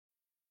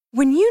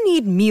When you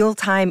need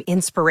mealtime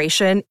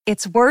inspiration,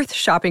 it's worth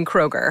shopping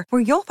Kroger,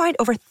 where you'll find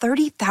over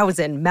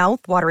 30,000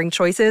 mouth-watering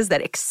choices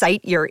that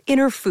excite your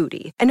inner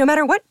foodie. And no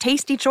matter what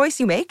tasty choice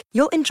you make,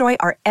 you'll enjoy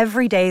our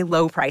everyday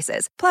low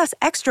prices, plus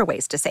extra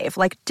ways to save,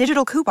 like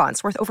digital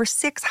coupons worth over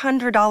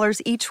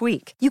 $600 each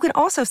week. You can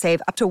also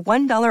save up to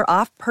 $1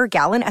 off per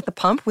gallon at the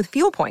pump with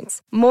fuel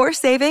points. More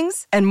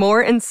savings and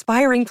more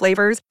inspiring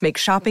flavors make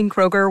shopping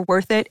Kroger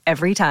worth it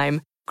every time.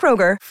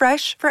 Kroger,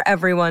 fresh for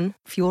everyone.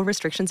 Fuel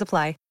restrictions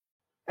apply.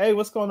 Hey,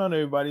 what's going on,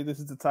 everybody? This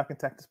is the Talking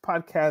Tactics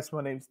podcast.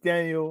 My name's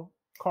Daniel.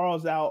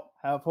 Carl's out.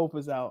 Have Hope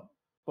is out.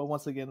 But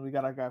once again, we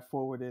got our guy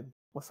Forward in.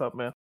 What's up,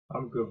 man?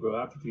 I'm good, bro.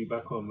 Happy to be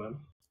back on, man.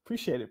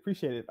 Appreciate it.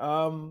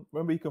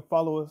 Remember, you can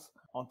follow us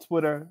on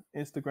Twitter,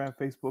 Instagram,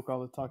 Facebook, all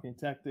the Talking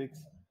Tactics.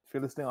 If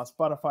you're listening on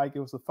Spotify,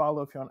 give us a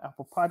follow. If you're on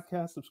Apple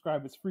Podcasts,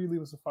 subscribe. It's free.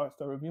 Leave us a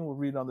 5-star review. We'll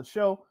read it on the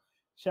show.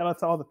 Shout out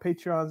to all the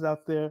Patreons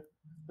out there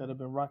that have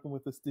been rocking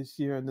with us this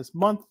year and this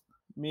month.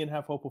 Me and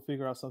Have Hope will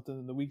figure out something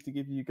in the week to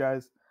give you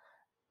guys.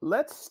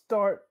 Let's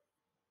start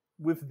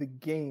with the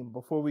game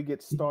before we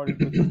get started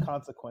with the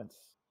consequence.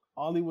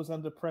 Ollie was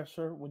under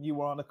pressure when you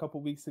were on a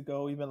couple weeks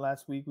ago. Even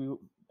last week,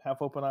 Have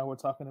Hope and I were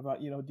talking about,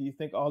 do you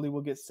think Ollie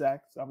will get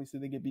sacked? Obviously,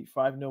 they get beat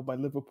 5-0 by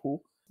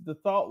Liverpool. The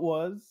thought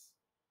was,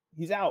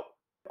 he's out.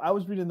 I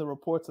was reading the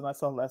reports and I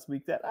saw last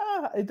week that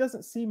it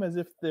doesn't seem as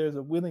if there's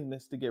a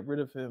willingness to get rid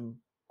of him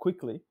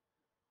quickly.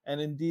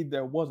 And indeed,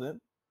 there wasn't.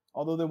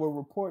 Although there were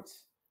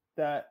reports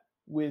that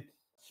with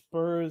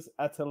Spurs,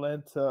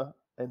 Atalanta,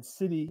 and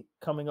City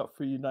coming up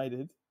for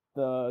United,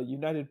 the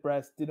United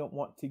brass didn't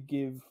want to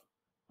give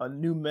a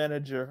new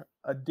manager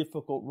a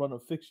difficult run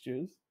of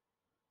fixtures.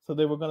 So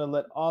they were going to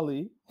let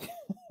Ollie.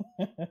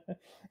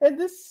 And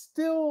this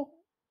still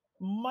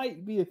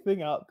might be a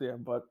thing out there,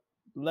 but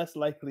less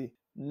likely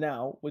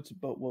now,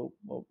 but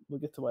we'll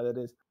get to why that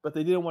is. But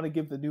they didn't want to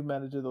give the new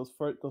manager those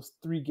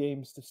 3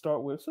 games to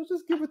start with. So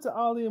just give it to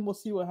Ollie and we'll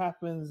see what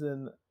happens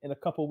in a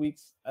couple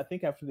weeks. I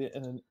think after the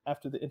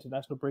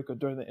international break or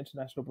during the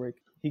international break,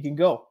 he can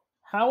go.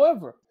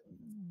 However,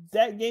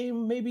 that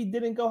game maybe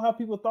didn't go how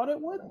people thought it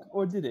would,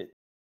 or did it?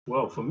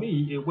 Well, for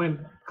me, it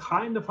went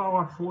kind of how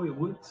I thought it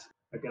would.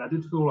 Again, I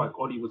did feel like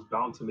Ollie was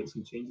bound to make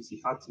some changes.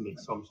 He had to make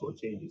some sort of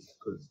changes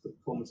because the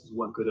performances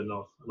weren't good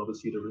enough. And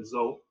obviously the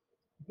result,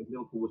 I think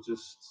Liverpool was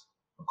just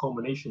a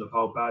culmination of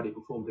how bad they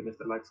performed against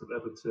the likes of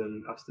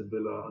Everton, Aston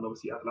Villa, and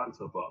obviously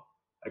Atlanta. But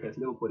against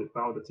Liverpool, they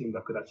found a team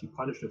that could actually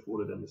punish them for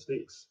all of their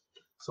mistakes.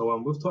 So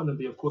with Tottenham,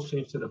 they of course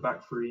changed to the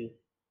back 3,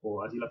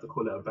 or as you like to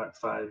call it, a back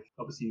 5.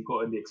 Obviously, you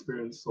got in the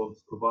experience of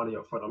Cavani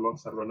up front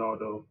alongside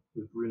Ronaldo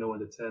with Bruno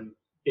in the 10.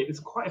 It's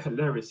quite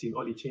hilarious seeing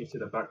Ollie change to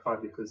the back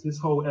 5 because his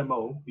whole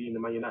MO, being the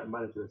Man United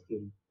manager, has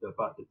been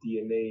about the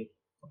DNA,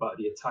 about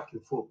the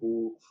attacking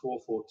football,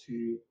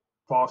 4-4-2,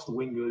 fast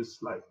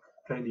wingers, like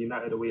playing the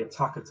United away,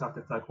 attack,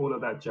 all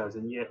of that jazz.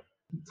 And yet,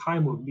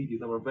 time with me,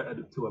 he's now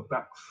reverted to a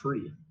back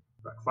 3,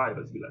 back 5,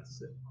 as we like to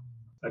say.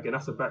 Again,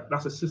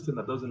 that's a system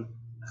that doesn't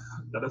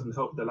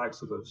help the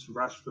likes of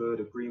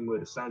Rashford, a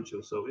Greenwood, a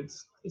Sancho. So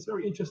it's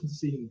very interesting to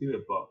see him do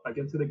it. But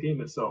again, to the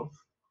game itself,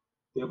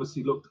 they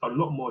obviously looked a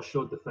lot more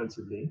assured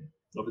defensively.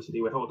 Obviously,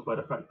 they were helped by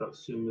the fact that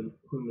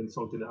Heung-min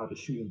Son didn't have the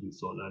shooting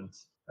boots on. And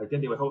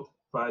again, they were helped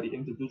by the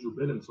individual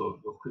brilliance of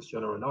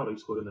Cristiano Ronaldo, who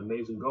scored an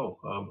amazing goal.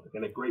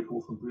 Again, a great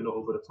ball from Bruno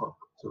over the top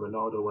to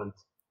Ronaldo. And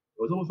it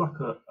was almost like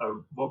a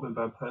Robin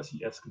Van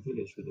Persie-esque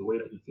finish with the way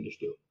that he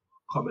finished it.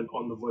 Coming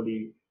on the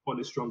volley, on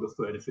his stronger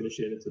foot, and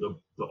finishing it into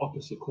the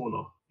opposite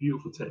corner.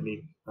 Beautiful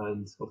technique.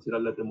 And obviously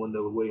that led them on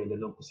their way. And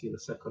then obviously in the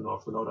second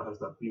half, Ronaldo has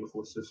that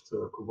beautiful assist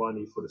to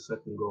Cavani for the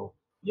second goal.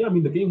 Yeah, I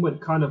mean, the game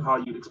went kind of how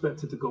you'd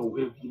expect it to go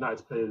if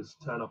United's players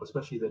turn up,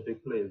 especially their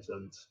big players.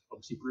 And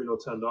obviously Bruno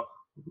turned up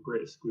with a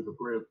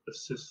great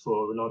assist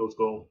for Ronaldo's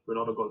goal.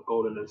 Ronaldo got a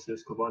goal and an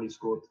assist. Cavani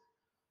scored.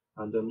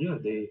 And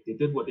they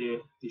did what they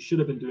should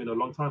have been doing a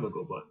long time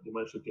ago, but they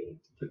managed to get it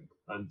to click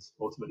and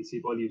ultimately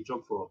save Ollie's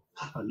job for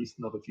at least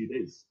another few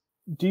days.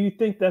 Do you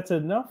think that's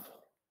enough,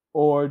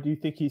 or do you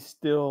think he's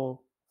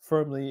still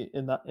firmly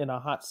in a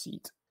hot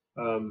seat?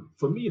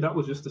 For me, that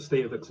was just a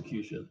state of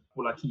execution.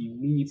 Well, like he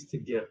needs to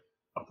get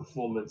a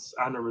performance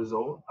and a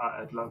result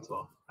at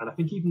Atlanta. And I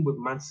think even with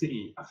Man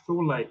City, I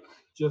feel like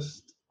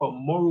just a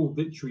moral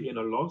victory in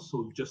a loss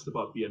will just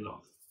about be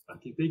enough.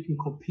 Like if they can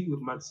compete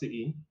with Man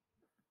City,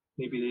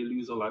 maybe they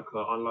lose on like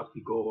an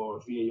unlucky goal or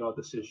a VAR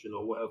decision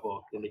or whatever,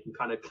 then they can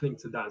kind of cling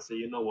to that and say,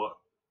 you know what,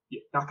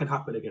 yeah, that can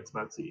happen against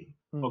Man City.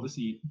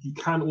 Obviously, you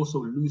can also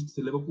lose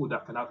to Liverpool,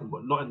 that can happen,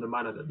 but not in the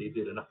manner that they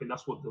did. And I think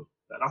that's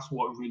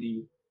what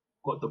really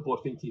got the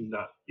board thinking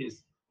that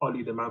is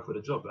Ollie the man for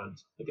the job. And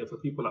again, for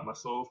people like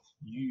myself,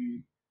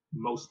 you,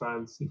 most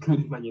fans,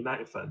 including Man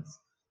United fans,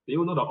 they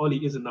all know that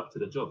Ollie isn't up to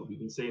the job. We've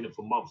been saying it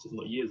for months, if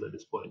not years at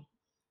this point.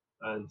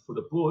 And for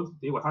the board,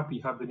 they were happy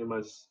having him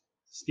as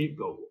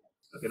scapegoat.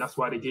 Okay, that's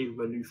why they gave him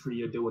a new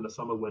 3-year deal in the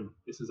summer when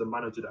this is a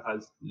manager that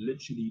has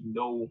literally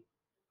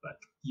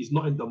he's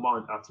not in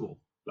demand at all.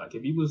 Like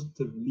if he was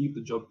to leave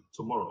the job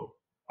tomorrow,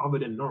 other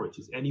than Norwich,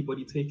 is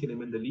anybody taking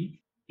him in the league?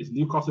 Is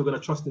Newcastle going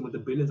to trust him with the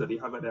billions that they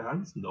have at their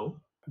hands? No.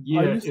 Yeah,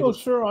 Are you it so was.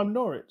 sure on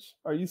Norwich?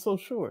 Are you so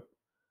sure?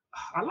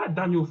 I like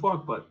Daniel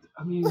Fark, but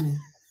I mean,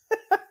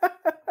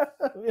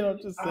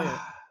 Just saying.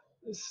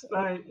 it's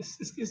like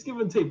it's give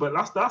and take. But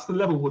that's the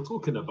level we're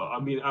talking about. I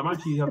mean, I'm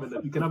actually having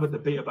you can have a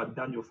debate about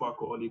Daniel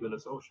Fark or Ole Gunnar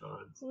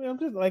Solskjaer. And I'm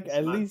just like, it's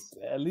at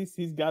mad. least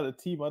he's got a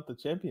team at the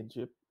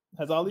championship.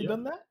 Has Ollie Yeah.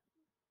 done that?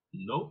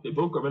 No, they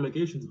both got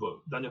relegations, but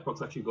Daniel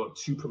Fark's actually got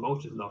 2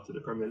 promotions now to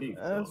the Premier League.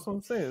 That's So what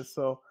I'm saying.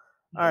 So,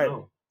 I all right,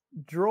 know.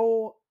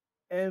 Droll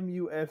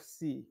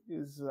MUFC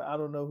is I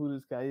don't know who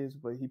this guy is,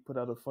 but he put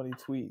out a funny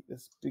tweet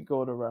that's been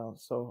going around.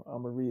 So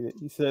I'm gonna read it.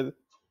 He said,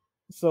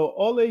 "So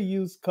Ole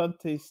used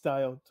Conte's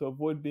style to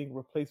avoid being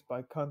replaced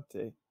by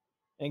Conte,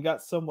 and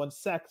got someone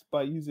sacked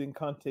by using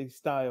Conte's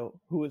style,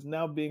 who is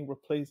now being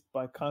replaced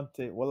by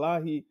Conte.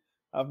 Wallahi,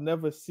 I've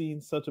never seen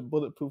such a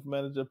bulletproof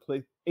manager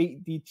play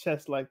 8D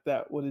chess like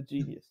that. What a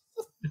genius."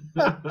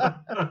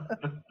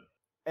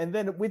 And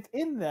then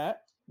within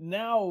that,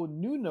 now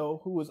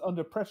Nuno, who was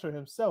under pressure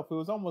himself, it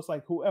was almost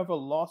like whoever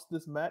lost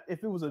this match,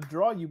 if it was a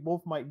draw, you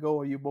both might go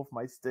or you both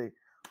might stay.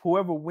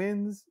 Whoever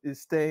wins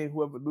is staying,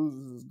 whoever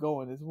loses is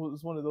going. It's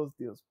one of those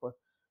deals. But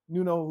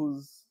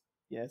Nuno,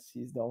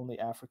 he's the only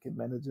African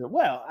manager.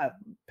 Well,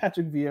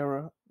 Patrick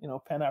Vieira,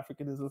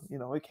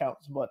 Pan-Africanism, it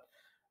counts. But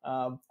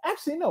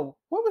actually, no.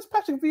 Where was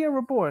Patrick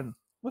Vieira born?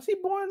 Was he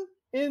born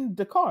in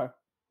Dakar?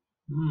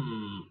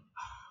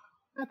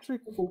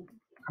 Patrick.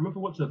 I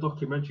remember watching a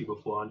documentary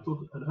before and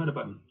heard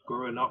about him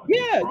growing up.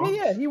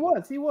 Yeah. He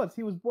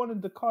was born in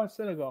Dakar,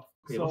 Senegal.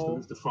 Okay, so, must have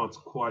moved to France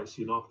quite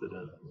soon after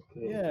then.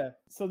 Okay. Yeah.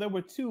 So there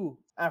were 2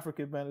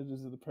 African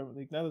managers in the Premier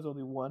League. Now there's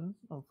only one,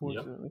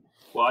 unfortunately.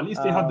 Yep. Well, at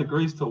least they had the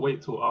grace to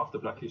wait till after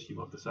Black History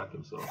Month to sack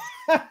him. So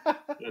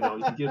you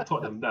can give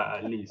Tottenham that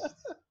at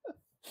least.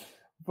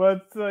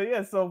 But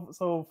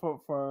so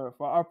for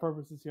our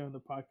purposes here on the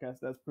podcast,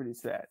 that's pretty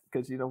sad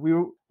because we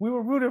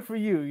were rooting for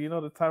you.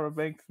 The Tyra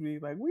Banks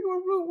tweet, like we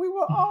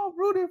were all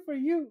rooting for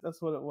you.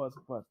 That's what it was.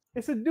 But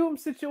it's a doomed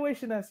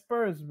situation at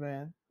Spurs,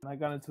 man. And I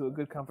got into a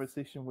good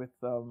conversation with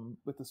the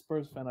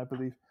Spurs fan, I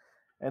believe,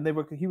 and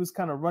he was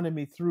kind of running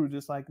me through,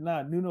 just like,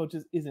 nah, Nuno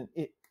just isn't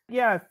it.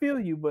 Yeah, I feel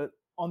you, but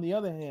on the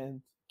other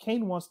hand,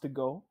 Kane wants to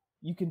go.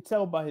 You can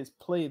tell by his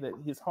play that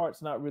his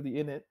heart's not really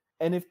in it.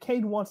 And if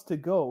Kane wants to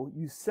go,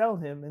 you sell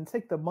him and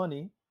take the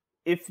money.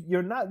 If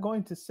you're not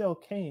going to sell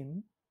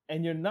Kane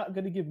and you're not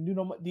going to give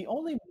Nuno money, the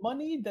only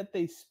money that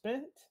they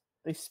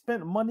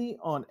spent money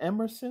on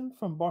Emerson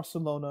from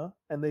Barcelona,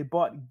 and they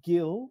bought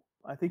Gil.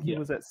 I think he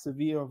was at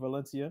Sevilla or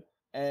Valencia.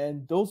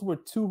 And those were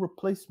 2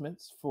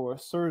 replacements for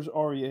Serge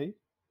Aurier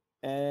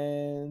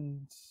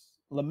and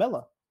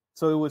Lamela.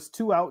 So it was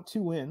 2 out,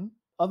 2 in.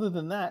 Other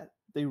than that,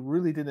 they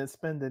really didn't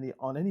spend any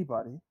on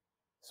anybody.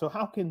 So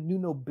how can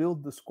Nuno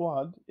build the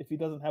squad if he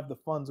doesn't have the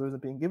funds or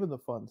isn't being given the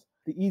funds?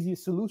 The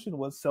easiest solution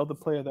was sell the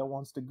player that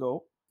wants to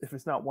go. If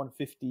it's not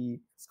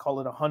 150, let's call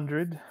it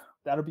 100.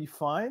 That'll be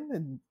fine.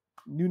 And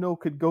Nuno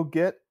could go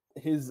get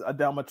his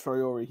Adama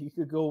Traore. He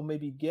could go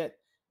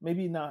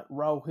maybe not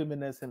Raul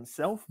Jimenez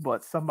himself,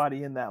 but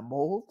somebody in that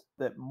mold,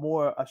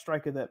 a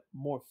striker that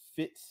more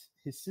fits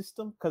his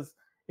system. Because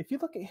if you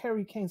look at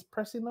Harry Kane's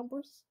pressing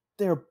numbers,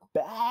 they're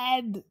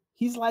bad.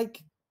 He's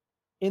like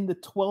in the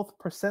 12th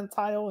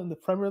percentile in the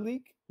Premier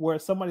League, where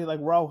somebody like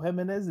Raul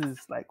Jimenez is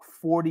like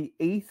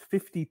 48th,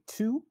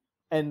 52.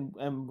 And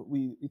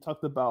we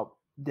talked about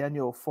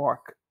Daniel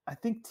Fark. I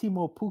think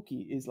Timo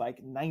Pukki is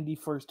like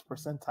 91st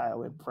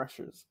percentile in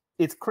pressures.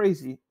 It's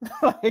crazy.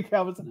 Like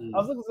I was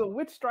looking at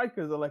which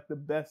strikers are like the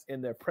best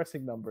in their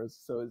pressing numbers.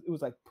 So it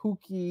was like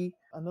Pukki.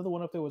 Another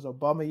one up there was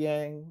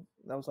Aubameyang.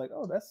 And I was like,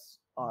 oh, that's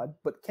odd.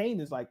 But Kane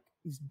is like,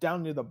 he's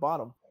down near the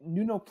bottom.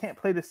 Nuno can't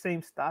play the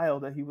same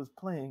style that he was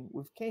playing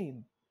with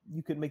Kane.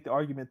 You could make the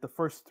argument the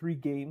first 3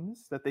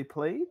 games that they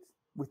played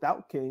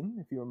without Kane,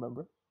 if you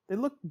remember, they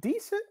looked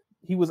decent.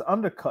 He was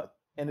undercut,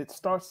 and it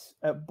starts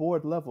at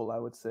board level, I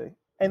would say.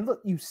 And look,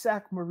 you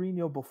sack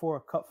Mourinho before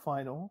a cup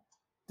final.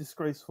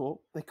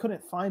 Disgraceful. They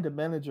couldn't find a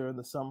manager in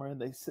the summer,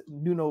 and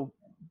Nuno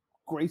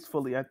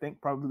gracefully, I think,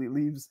 probably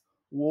leaves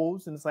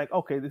Wolves, and it's like,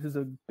 okay, this is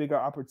a bigger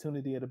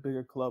opportunity at a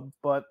bigger club,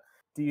 but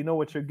do you know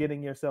what you're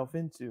getting yourself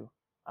into?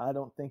 I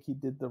don't think he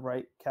did the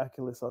right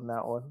calculus on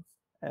that one.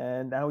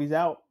 And now he's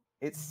out.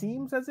 It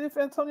seems as if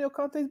Antonio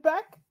Conte's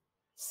back.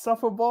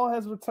 Suffer ball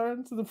has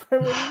returned to the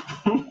Premier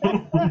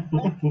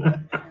League.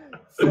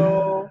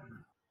 So,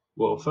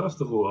 well, first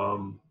of all,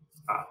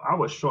 I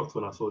was shocked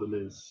when I saw the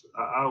news.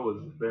 I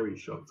was very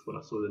shocked when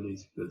I saw the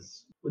news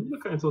because when you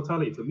look at it in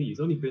totality, for me, he's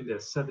only been there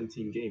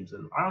 17 games,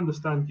 and I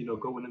understand,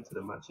 going into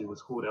the match, it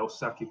was called El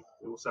Sakico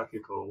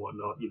and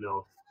whatnot.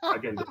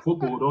 Again, the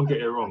football. Don't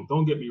get it wrong.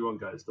 Don't get me wrong,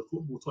 guys. The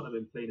football Tottenham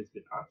been playing has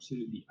been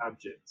absolutely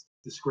abject,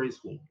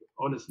 disgraceful.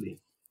 Honestly,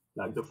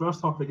 like the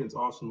first half against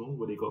Arsenal,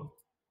 where they got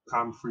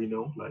Pam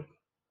 3-0, like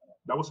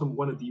that was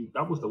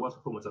the worst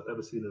performance I've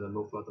ever seen in a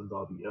North London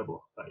derby ever.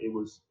 Like it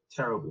was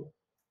terrible.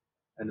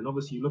 And then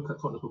obviously you look at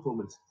Tottenham's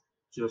performance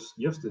just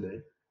yesterday,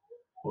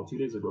 or 2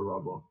 days ago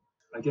rather.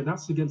 Again,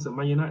 that's against a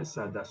Man United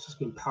side that's just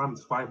been panned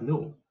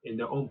 5-0 in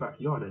their own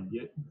backyard, and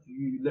yet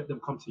you let them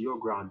come to your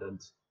ground and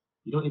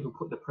you don't even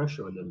put the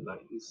pressure on them.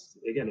 Like it's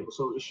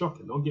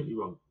shocking. Don't get me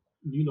wrong.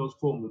 Nuno's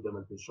form with them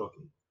has been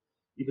shocking,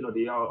 even though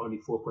they are only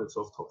 4 points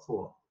off top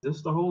four.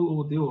 Just the whole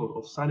ordeal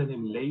of signing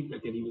him late.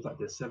 Again, he was like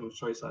their seventh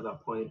choice at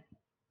that point.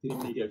 Didn't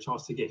really get a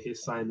chance to get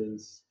his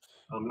signings.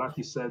 Like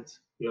you said,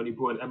 they only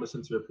brought in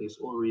Emerson to replace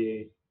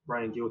Aurier,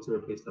 Brian Gill to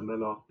replace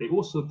Lamela. They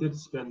also did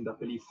spend, I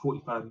believe,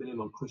 45 million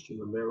on Christian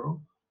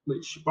Romero,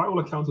 which by all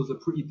accounts was a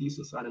pretty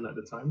decent signing at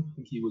the time. I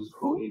think he was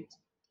voted.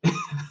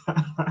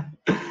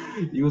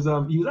 he was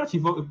actually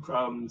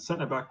voted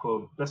centre back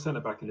or best centre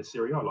back in the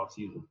Serie A last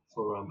season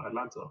for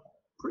Atlanta.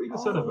 Pretty good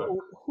centre back.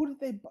 Who did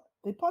they buy?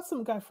 They bought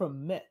some guy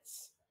from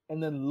Metz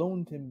and then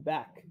loaned him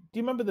back. Do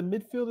you remember the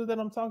midfielder that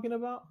I'm talking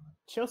about?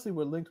 Chelsea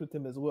were linked with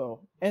him as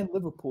well, and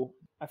Liverpool.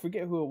 I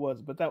forget who it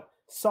was, but that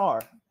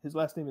Sarr. His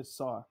last name is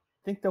Sarr.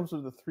 I think those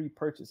were the three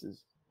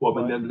purchases. Well,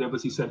 but then they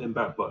obviously sent him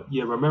back. But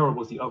yeah, Romero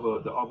was the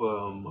other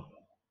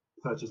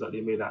purchase that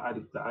they made that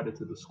added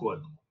to the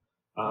squad.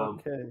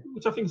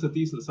 Which I think is a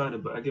decent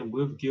signing. But again,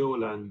 with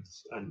Gill and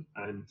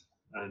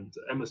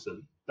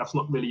Emerson, that's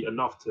not really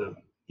enough to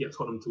get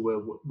Tottenham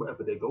to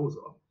wherever their goals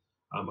are.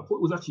 I thought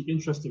it was actually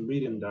interesting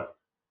reading that,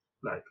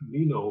 like,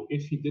 Nuno,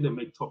 if he didn't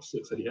make top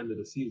six at the end of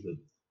the season,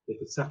 they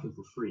could sack him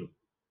for free.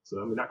 So,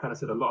 I mean, that kind of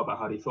said a lot about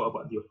how they felt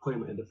about the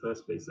appointment in the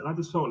first place. And I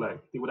just felt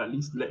like they would at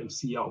least let him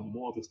see out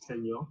more of his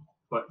tenure.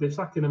 But they're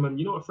sacking him, and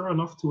you know what, fair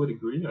enough to a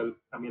degree.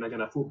 I mean,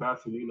 again, I feel bad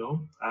for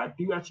Nuno. I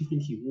do actually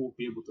think he will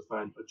be able to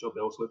find a job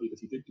elsewhere because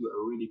he did do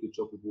a really good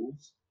job with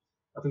Wolves.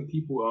 I think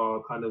people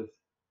are kind of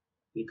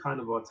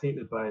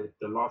tainted by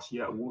the last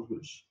year at Wolves,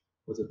 which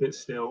was a bit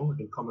stale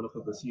and coming off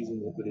of the season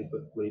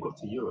where he got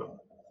to Europe.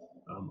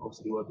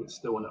 Obviously, they were a bit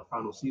still on that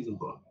final season,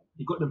 but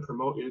he got them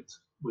promoted.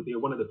 They're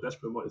one of the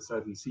best promoted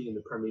sides we've seen in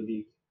the Premier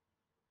League.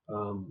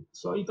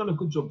 So he's done a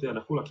good job there, and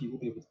I feel like he will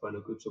be able to find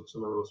a good job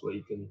somewhere else where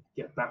he can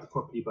get backed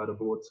properly by the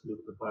board to be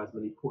able to buy as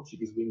many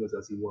Portuguese wingers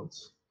as he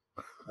wants.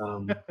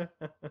 But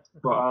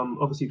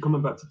obviously,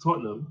 coming back to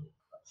Tottenham,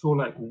 I feel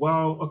like,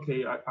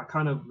 I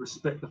kind of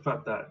respect the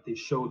fact that they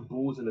showed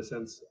balls in a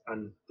sense,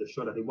 and they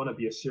showed that they want to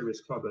be a serious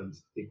club, and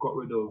they got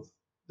rid of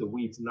the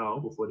weeds now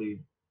before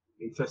they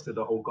infested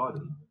the whole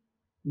garden.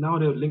 Now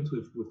they're linked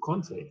with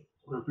Conte.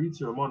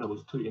 Fabrizio Romano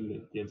was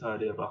tweeting the entire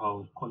day about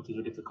how Conte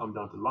needed to come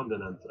down to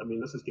London, and I mean,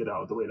 let's just get it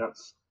out of the way.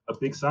 That's a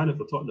big signing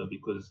for Tottenham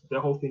because their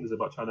whole thing is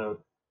about trying to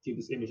give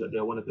this image that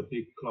they're one of the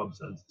big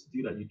clubs, and to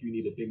do that, you do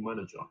need a big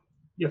manager.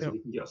 Yes, if you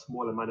can get a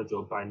smaller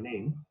manager by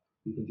name,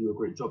 you can do a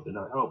great job, then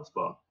that helps.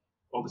 But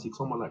obviously,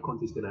 someone like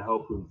Conte is going to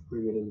help with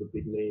bringing in the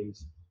big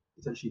names,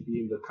 potentially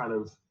being the kind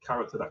of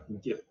character that can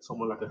get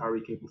someone like a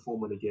Harry Kane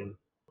performing again.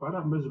 By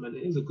that measurement,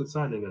 it is a good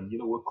signing. And, you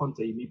know, with Conte,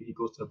 maybe he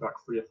goes to a back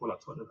three. I feel like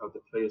Tottenham have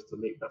the players to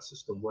make that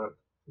system work.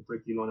 With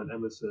Reguilon and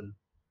Emerson.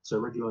 So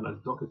Reguilon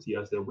and Doherty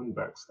as their wing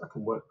backs. That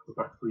can work the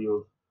back three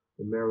of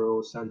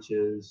Romero,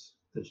 Sanchez,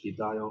 potentially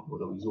Dyer,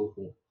 although he's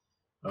awful.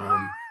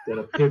 Then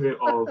a pivot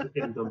of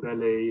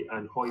Ndombele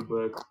and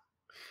Højbjerg.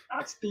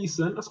 That's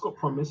decent. That's got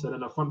promise. And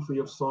then a front three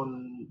of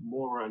Son,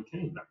 Moura, and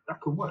Kane.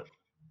 That can work.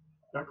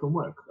 That can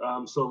work.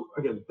 So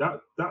again,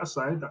 that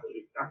aside,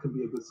 that can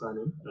be a good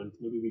signing, and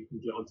maybe we can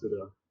get onto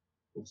the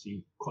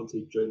obviously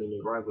Conte joining the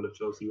rival of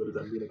Chelsea. What does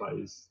that mean about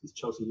his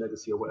Chelsea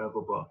legacy or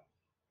whatever? But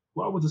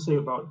what I would just say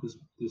about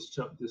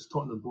this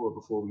Tottenham board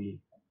before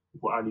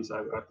at least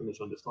I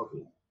finish on this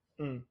topic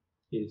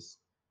is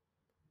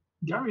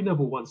Gary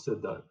Neville once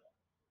said that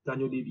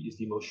Daniel Levy is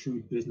the most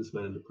shrewd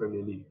businessman in the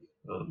Premier League.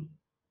 And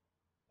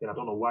I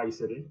don't know why he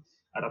said it.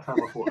 At that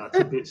time, I thought that's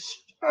a bit.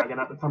 Again,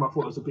 at the time, I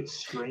thought it was a bit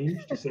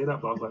strange to say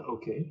that, but I was like,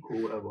 okay,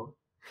 cool, whatever.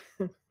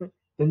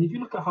 Then, if you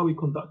look at how he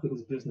conducted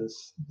his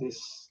business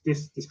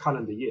this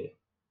calendar year,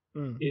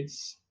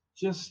 it's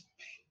just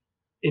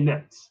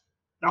inept.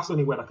 That's the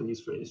only word I can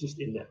use for it. It's just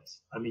inept.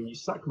 I mean, you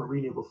sack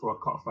Mourinho before a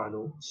cup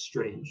final,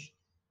 strange.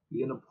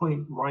 You then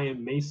appoint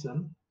Ryan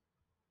Mason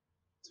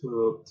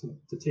to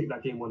take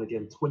that game on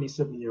again.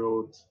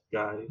 27-year-old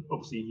guy.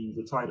 Obviously, he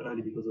retired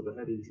early because of a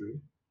head injury.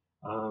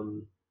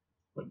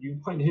 But you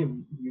appoint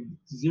him with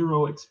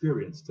zero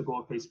experience to go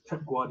and face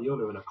Pep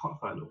Guardiola in a cup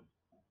final.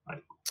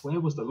 Like,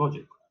 where was the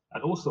logic?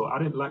 And also, I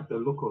didn't like the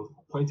look of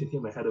appointing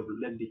him ahead of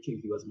Ledley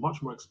King, who has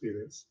much more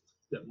experience,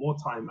 spent more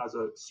time as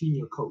a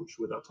senior coach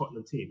with our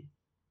Tottenham team.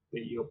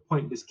 Then you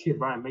appoint this kid,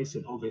 Ryan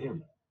Mason, over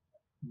him.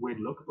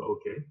 Weird look, but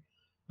okay.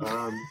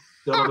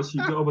 Then obviously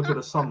you get over to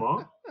the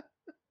summer.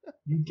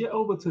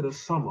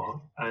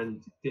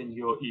 And then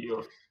you're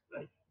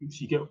like,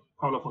 you get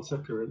Paulo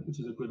Fonseca in, which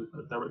is a good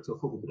director of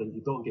football, but then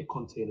you don't get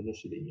Conte in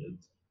initially, and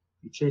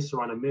you chase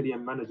around a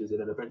million managers and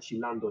then eventually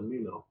land on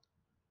Nuno.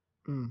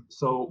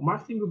 So my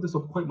thing with this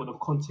appointment of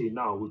Conte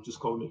now, we're just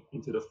going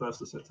into the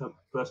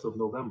 1st of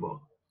November.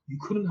 You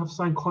couldn't have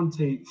signed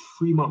Conte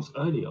 3 months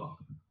earlier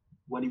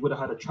when he would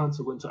have had a chance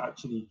of when to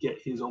actually get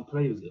his own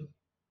players in.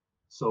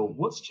 So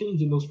what's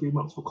changed in those 3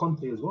 months for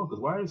Conte as well? Because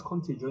why is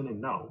Conte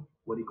joining now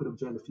when he could have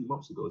joined a few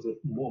months ago? Is it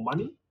more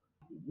money?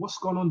 What's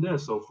going on there?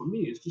 So for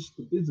me, it's just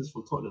the business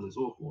from Tottenham is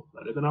awful.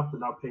 Like, they're going to have to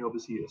now pay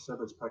obviously a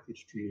severance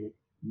package to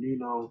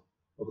Nuno,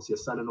 obviously a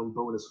signing on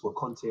bonus for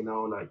Conte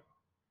now. Like,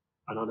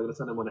 and now they're going to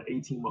send him on an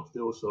 18-month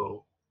deal.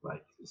 So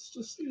like it's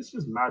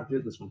just mad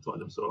business from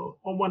Tottenham. So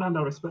on one hand,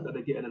 I respect that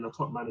they're getting in a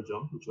top manager,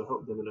 which will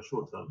help them in the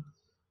short term.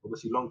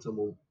 Obviously, long term,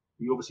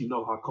 we obviously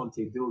know how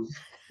Conte deals,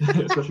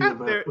 especially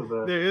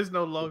there is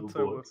no long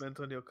term with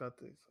Antonio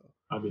Conte. So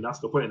I mean, that's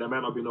the point. There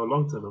might not be no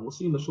long term, and we'll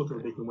see in the short term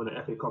if they can win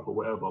an FA Cup or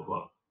whatever.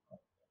 But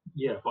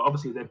yeah, but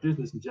obviously their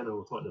business in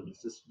general, Tottenham,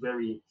 is just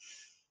very,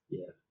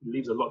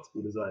 leaves a lot to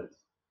be desired.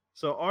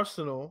 So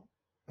Arsenal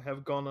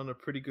have gone on a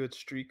pretty good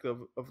streak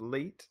of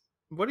late.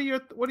 What are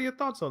your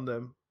thoughts on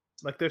them?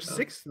 Like they're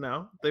sixth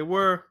now. They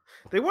were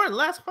in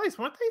last place,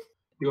 weren't they?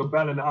 They were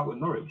battling it out with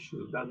Norwich.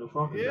 Daniel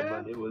Farke.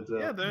 Yeah, it was,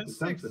 they're in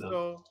sixth.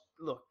 So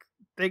look,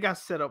 they got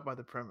set up by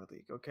the Premier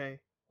League. Okay,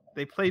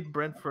 they played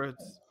Brentford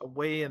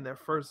away in their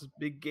first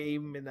big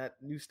game in that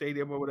new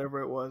stadium or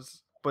whatever it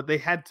was. But they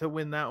had to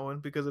win that one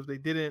because if they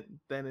didn't,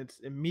 then it's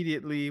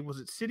immediately, was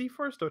it City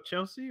first or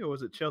Chelsea, or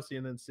was it Chelsea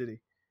and then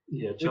City?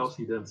 Yeah,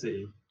 Chelsea then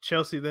City.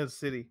 Chelsea then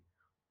City.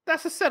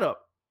 That's a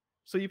setup.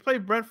 So you play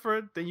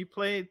Brentford, then you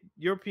play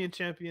European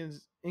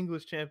champions,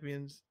 English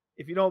champions.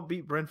 If you don't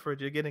beat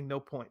Brentford, you're getting no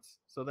points.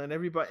 So then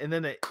everybody, and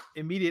then an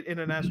immediate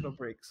international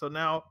break. So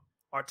now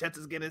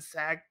Arteta's getting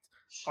sacked,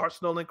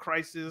 Arsenal in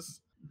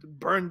crisis,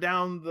 burn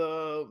down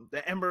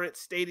the Emirates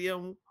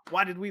Stadium.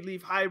 Why did we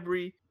leave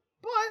Highbury?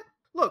 But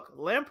look,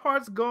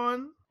 Lampard's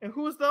gone, and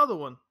who's the other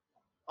one?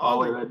 Oh,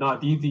 wait, no,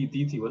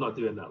 DT, we're not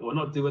doing that. We're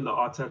not doing the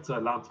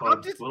Arteta,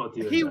 Lampard. We're not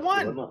doing that. He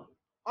won.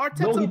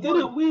 Arteta no, he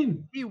didn't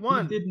win. He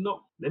won. He did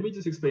not. Let me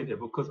just explain here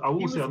because I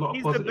will say a lot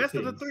of positive things. He's the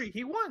best of the three.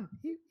 He won.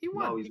 He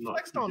won. No, he's not.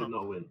 Flexed He did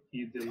not win.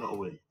 He did not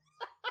win.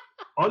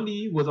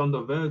 Oli was on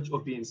the verge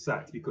of being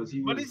sacked because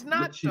he was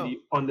literally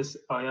on this.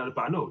 But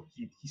I know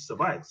he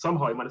survived.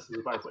 Somehow he managed to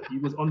survive, but he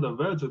was on the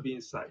verge of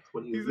being sacked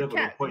when he was level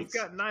on points.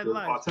 He's got 9 with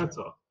lives.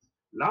 Arteta.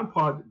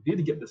 Lampard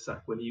did get the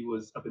sack when he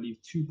was, I believe,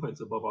 2 points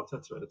above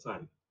Arteta at the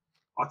time.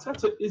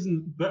 Arteta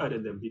isn't better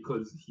than them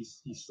because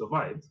he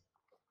survived.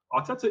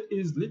 Arteta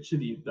is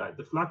literally like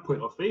the flag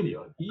point of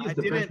failure. He is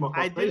the benchmark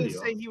of failure. I didn't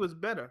say he was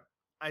better.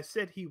 I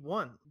said he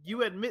won.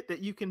 You admit that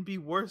you can be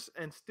worse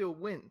and still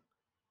win.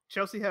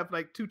 Chelsea have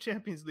like 2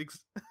 Champions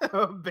Leagues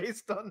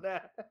based on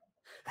that.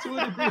 To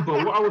a degree,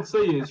 but what I would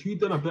say is he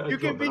done a better job. You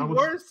can be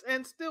worse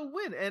and still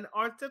win, and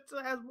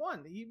Arteta has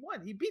won. He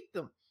won. He beat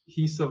them.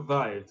 He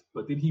survived,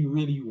 but did he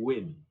really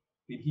win?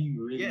 Did he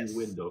really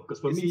win though? Because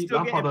for me,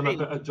 Lampard done a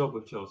better job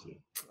with Chelsea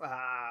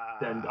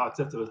than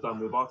Arteta was done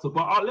with Arsenal.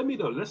 But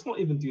let's not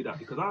even do that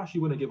because I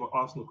actually want to give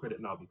Arsenal credit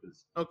now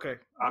because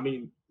I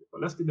mean,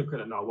 let's give them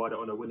credit now while they're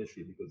on a winning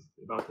streak because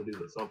they're about to lose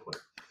at some point.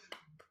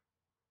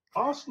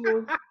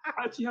 Arsenal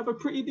actually have a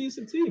pretty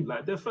decent team.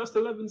 Like their first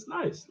 11's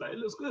nice. Like it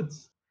looks good.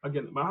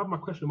 Again, I have my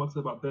question marks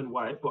about Ben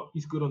White, but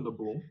he's good on the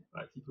ball.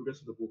 Like he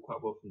progresses the ball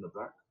quite well from the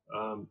back.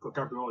 Got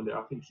Gabriel on there.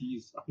 I think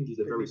he's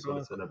a very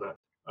solid centre back.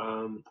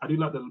 I do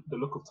like the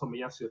look of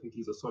Tomiyasu. I think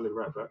he's a solid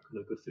right back and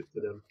a good fit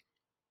for them.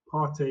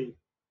 Partey,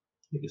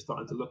 I think he's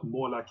starting to look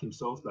more like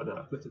himself, like the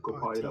Atletico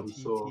Partey that we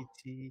saw.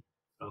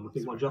 I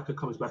think when Xhaka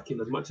comes back in,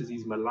 as much as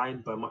he's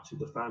maligned by much of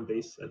the fan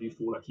base, I do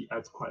feel like he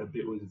adds quite a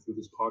bit with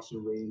his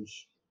passing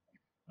range.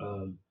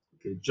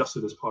 Just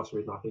with his passing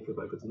range, now I think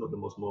about it because he's not the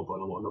most mobile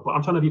and whatnot. But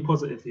I'm trying to be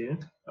positive here.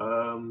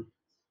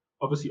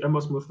 Obviously,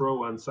 Emma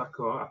Smith-Rowe and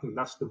Saka, I think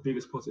that's the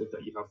biggest positive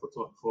that you have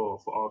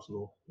for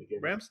Arsenal.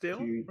 Again,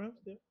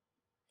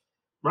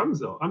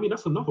 Ramsdale, I mean,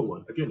 that's another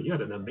one. Again, he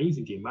had an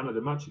amazing game, man of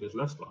the match against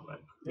Leicester.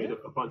 Like, made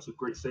a bunch of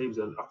great saves.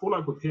 And I feel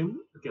like with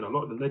him, again, a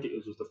lot of the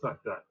negatives was the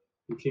fact that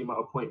he came at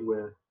a point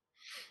where,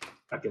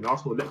 again,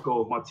 Arsenal let go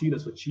of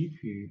Martinez for cheap,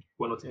 who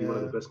went on to be one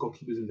of the best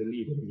goalkeepers in the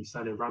league. And then he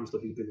signed in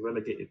Ramsdale, who's been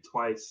relegated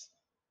twice,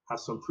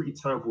 has some pretty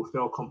terrible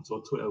fail comments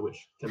on Twitter,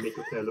 which can make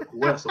the player look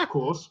worse, of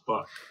course.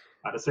 But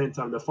at the same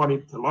time, they're funny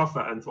to laugh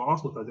at. And for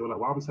Arsenal fans, they were like,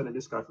 why are we selling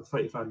this guy for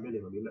 35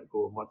 million when we let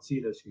go of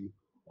Martinez, who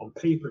on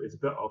paper is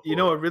better? You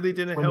know, what really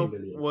didn't help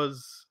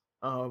was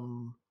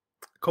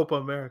Copa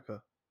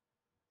America.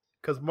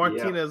 Because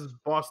Martinez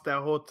bossed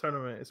that whole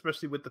tournament,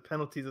 especially with the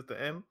penalties at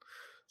the end.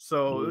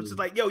 So it's just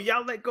like, yo,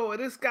 y'all let go of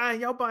this guy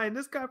and y'all buying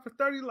this guy for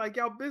 30. Like,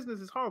 y'all business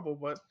is horrible.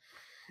 But,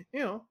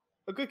 you know,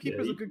 a good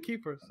keeper is a good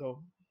keeper.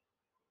 So.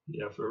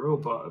 Yeah, for real.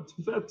 But to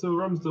be fair to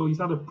Ramsdale,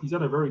 he's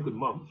had a very good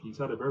month. He's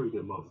had a very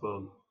good month.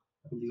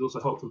 I think he's also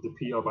helped with the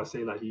PR by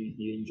saying that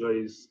he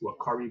enjoys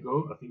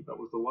Curry-Go. I think that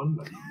was the one.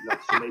 Like, he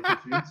likes Jamaican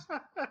foods,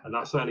 and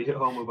that certainly hit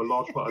home with a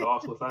large part of the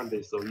Arsenal fan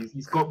base. So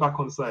he's got back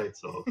on side.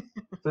 So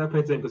fair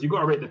play to him because you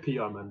got to rate the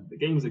PR, man. The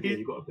game's a game.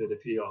 You got to play the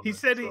PR. He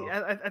said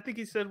I think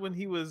he said when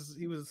he was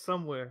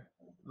somewhere,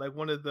 like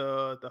one of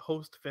the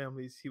host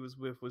families he was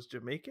with was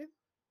Jamaican,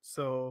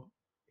 so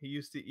he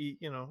used to eat,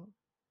 you know,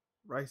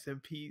 rice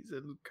and peas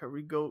and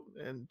curry goat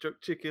and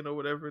jerk chicken or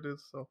whatever it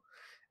is. So,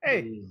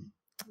 hey,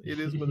 it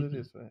is what it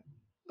is, man.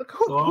 Look,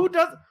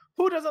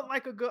 who doesn't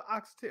like a good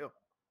oxtail,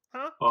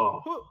 huh?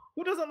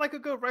 Who doesn't like a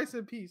good rice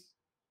and peas,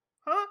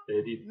 huh?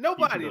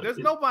 Nobody. There's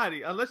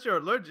nobody unless you're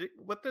allergic.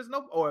 But there's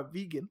or a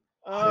vegan.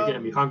 You're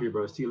getting me hungry,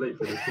 bro. It's too late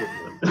for this shit,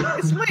 man.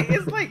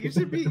 It's late.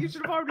 You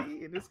should have already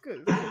eaten. It's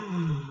good.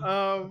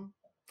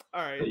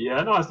 All right.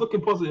 Yeah, no, it's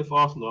looking positive for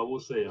Arsenal. I will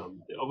say.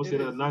 Obviously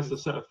they're a nicer It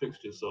set of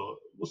fixtures, so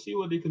we'll see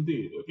what they can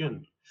do.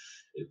 Again,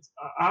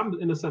 I'm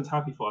in a sense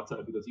happy for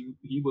Arteta because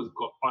he was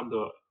got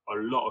under a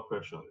lot of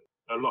pressure,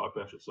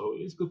 So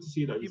it's good to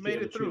see that He he's made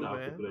getting it a tune through,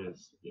 out of the man.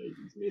 players. Yeah,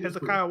 he's made it through.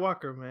 Hezekiah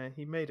Walker, man,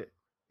 he made it.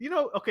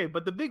 Okay,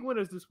 but the big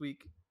winners this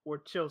week were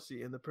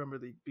Chelsea in the Premier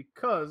League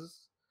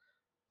because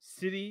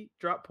City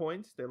dropped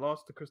points. They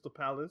lost to Crystal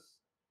Palace,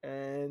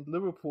 and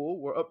Liverpool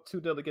were up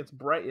 2-0 against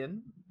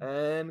Brighton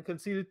and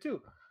conceded 2.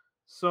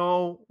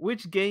 So,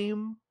 which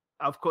game?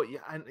 Of course,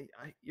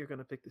 you're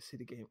gonna pick the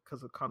City game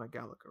because of Conor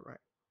Gallagher, right?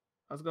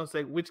 I was gonna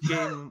say, which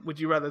game would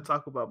you rather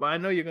talk about? But I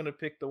know you're gonna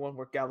pick the one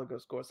where Gallagher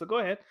scores. So go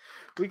ahead.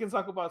 We can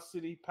talk about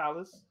City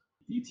Palace.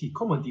 DT,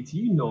 come on, DT.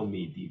 You know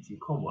me, DT.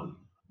 Come on.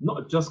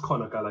 Not just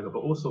Conor Gallagher, but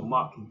also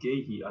Mark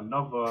Gahey,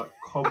 another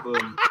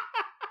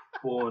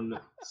Cobham-born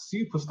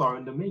superstar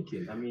in the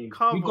making. I mean,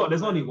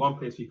 there's only one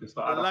place we can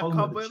start at the home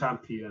of the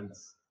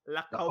champions.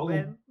 The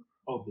home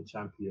of the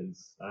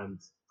champions. And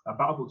a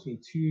battle between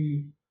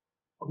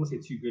I'm going to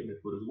say two great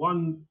midfielders.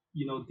 One,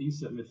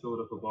 decent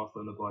midfielder for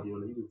Barcelona,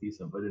 Guardiola. He was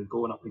decent, but then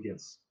going up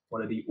against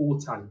one of the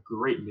all-time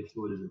great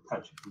midfielders in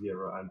Patrick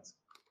Vieira. And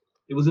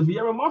it was a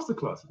Vieira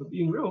masterclass, for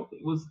being real.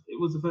 It was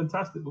a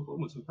fantastic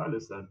performance from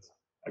Palace. And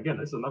again,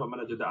 it's another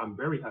manager that I'm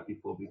very happy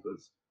for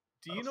because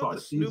do you know the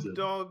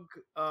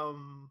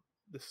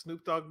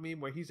Snoop Dogg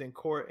meme where he's in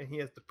court and he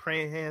has the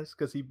praying hands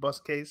because he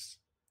bust case?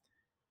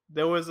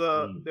 There was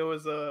a meme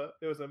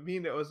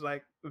that was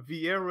like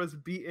Vieira's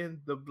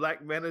beating the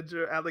black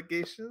manager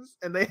allegations,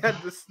 and they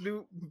had the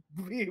Snoop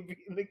beating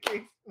the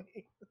case.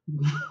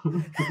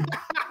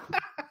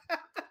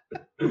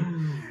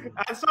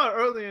 I saw it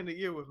earlier in the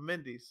year with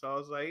Mendy, so I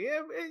was like,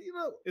 yeah,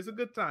 it's a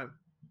good time.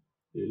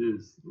 It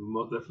is,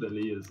 most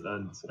definitely is,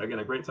 and again,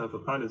 a great time for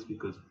Palace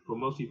because for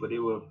most people, they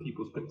were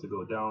people's pick to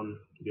go down.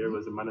 Vieira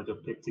was a manager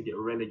pick to get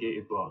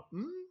relegated, but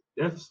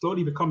they're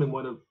slowly becoming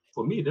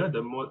they're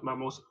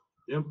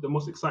the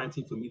most exciting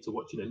team for me to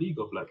watch in the league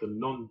of like the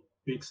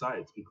non-big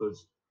sides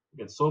because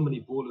again, so many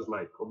ballers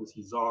like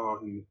obviously Zaha,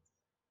 who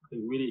I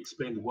think really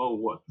explained well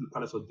what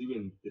Palace are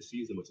doing this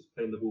season, which is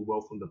playing the ball well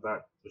from the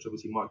back, which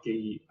obviously Mark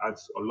Gahey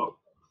adds a lot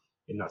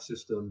in that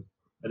system.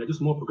 And they're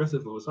just more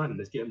progressive of a signing.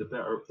 They're getting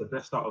the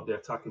best out of their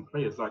attacking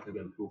players, like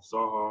again,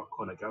 Zaha,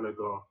 Conor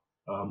Gallagher,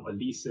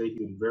 Elise, he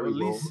did very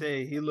well.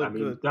 He looked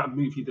good. That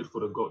move he did for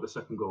the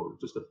second goal,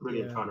 just a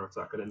brilliant counter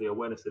attack, and then the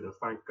awareness to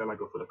thank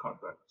Gallagher for the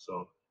cutback.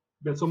 So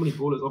again, so many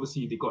ballers.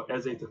 Obviously, they got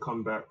Eze to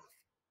come back.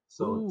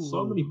 So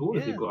many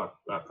ballers they got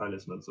at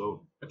Palace, man.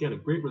 So again, a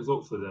great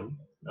result for them.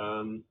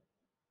 And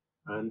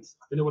I think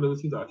they're one of the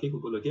teams that are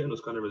capable of getting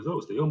those kind of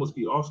results. They almost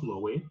beat Arsenal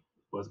away.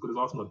 But as good as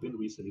Arsenal have been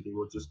recently, they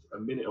were just a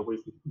minute away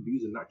from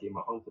losing that game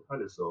at home to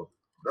Palace. So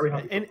very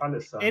happy for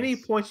Palace. Any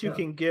points you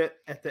can get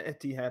at the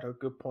Etihad are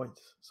good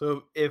points.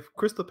 So if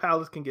Crystal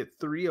Palace can get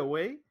 3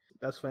 away,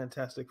 that's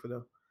fantastic for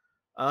them.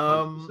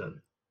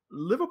 100%.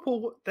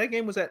 Liverpool, that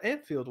game was at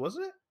Anfield,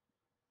 wasn't it?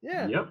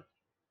 Yeah. Yep.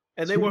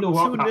 And they were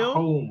 2-0 at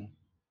home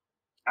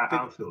at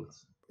Anfield.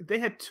 They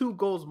had 2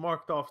 goals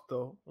marked off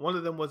though. One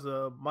of them was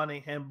a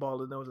Mane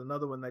handball, and there was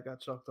another one that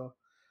got chalked off.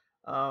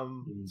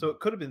 So it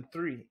could have been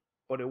 3.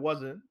 But it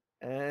wasn't,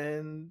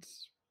 and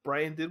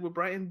Brighton did what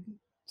Brighton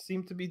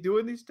seemed to be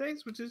doing these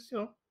days, which is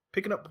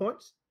picking up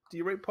points. Do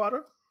you rate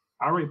Potter?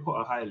 I rate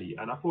Potter highly,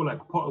 and I feel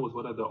like Potter was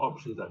one of the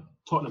options that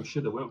Tottenham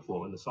should have went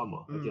for in the summer.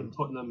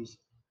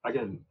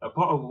 Again, a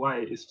part of why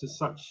it's just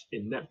such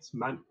inept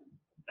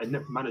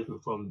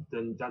management from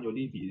Daniel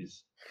Levy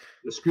is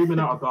they're screaming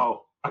out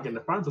about. Again,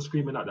 the fans are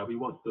screaming out that we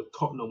want the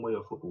Tottenham way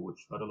of football,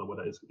 which I don't know what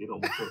that is because they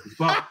don't want trophies.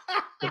 But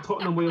the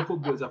Tottenham way of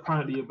football is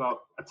apparently about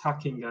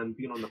attacking and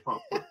being on the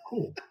front foot.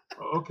 Cool.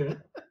 Okay.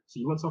 So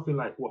you want something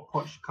like what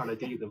Poch kind of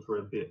gave them for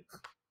a bit.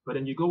 But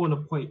then you go on a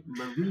point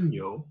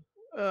Mourinho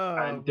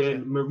and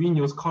then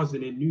Mourinho's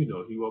cousin in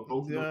Nuno, who are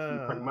both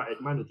not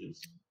pragmatic managers.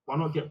 Why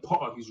not get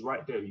Potter, who's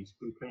right there? He's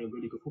been playing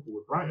really good football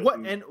with Brighton.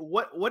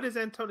 What is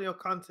Antonio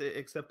Conte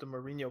except a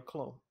Mourinho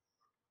clone?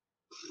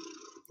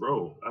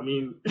 Bro, I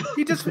mean,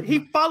 he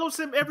follows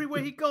him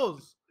everywhere he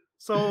goes.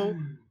 So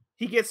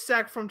he gets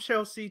sacked from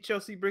Chelsea.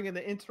 Chelsea bring in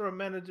the interim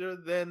manager.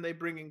 Then they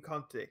bring in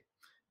Conte.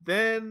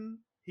 Then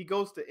he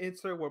goes to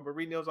Inter, where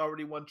Mourinho's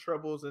already won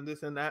trebles and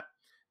this and that.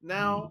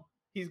 Now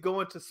he's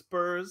going to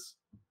Spurs.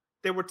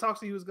 There were talks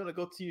that he was going to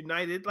go to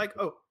United. Like,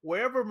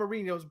 wherever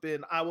Mourinho's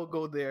been, I will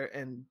go there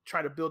and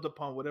try to build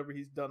upon whatever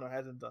he's done or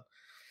hasn't done.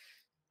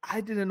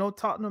 I didn't know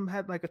Tottenham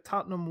had like a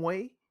Tottenham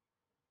way,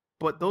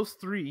 but those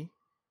 3.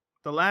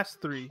 The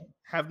last 3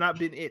 have not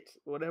been it,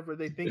 whatever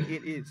they think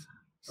it is.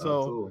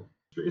 So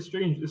it's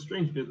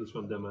strange business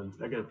from them. And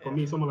again, for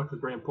me, someone like a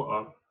Graham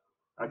Potter,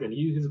 again,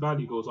 his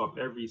value goes up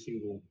every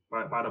single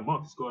by the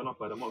month. It's going up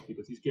by the month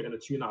because he's getting a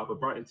tune out of a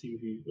Brighton team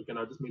who, again,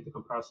 I just made the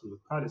comparison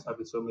with Palace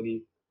having so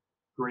many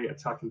great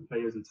attacking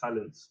players and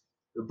talents.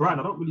 With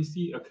Brighton, I don't really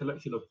see a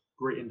collection of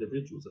great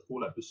individuals. I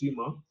feel like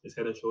Bissouma is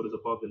head and shoulders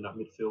above in that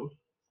midfield.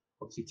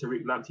 Obviously,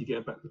 Tariq Lamptey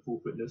getting back to full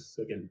fitness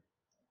again.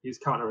 His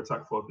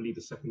counter-attack for, I believe,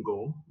 the second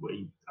goal, where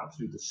he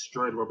absolutely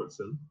destroyed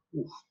Robertson.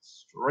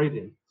 Destroyed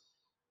him.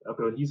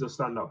 okay, he's a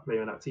standout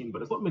player in that team, but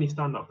there's not many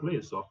standout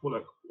players. So I feel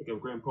like again,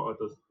 Graham Potter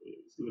is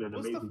doing an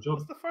amazing job.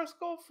 What's the first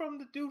goal from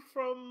the dude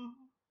from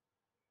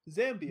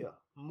Zambia?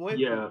 Mwepu?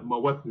 Yeah,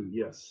 Mwepu,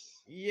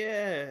 yes.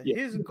 Yeah, Yeah,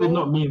 his he goal. did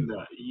not mean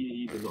that.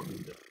 He did not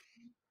mean that.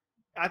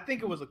 I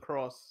think it was a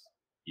cross.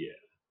 Yeah.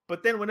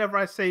 But then whenever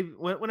I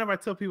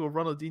tell people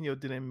Ronaldinho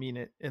didn't mean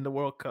it in the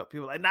World Cup,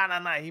 people are like,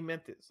 nah, he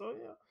meant it. So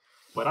yeah.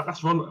 But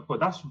that's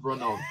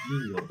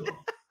Ronaldinho though.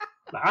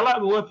 Like I like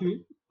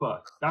Mwepu,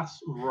 but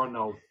that's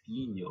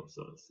Ronaldinho,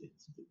 so it's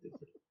a bit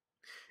different.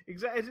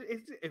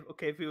 Exactly.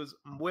 Okay, if it was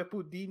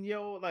Mwepu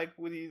Dinho, like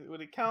would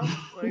it count?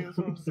 Like that's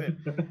what I'm saying.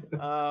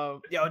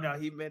 No,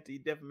 he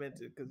definitely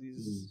meant it because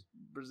he's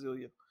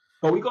Brazilian.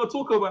 But we gotta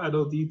talk about it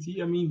though,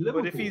 DT. I mean,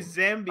 Liverpool. But if he's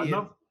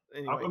Zambian,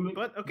 anyway. I mean,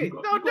 but okay,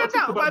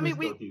 I mean,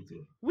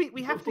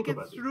 we have to get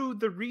through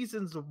the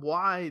reasons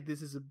why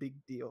this is a big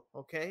deal.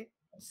 Okay,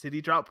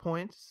 City dropped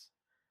points,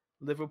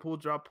 Liverpool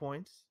dropped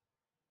points.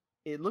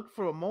 It looked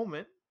for a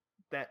moment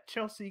that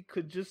Chelsea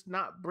could just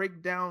not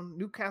break down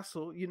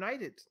Newcastle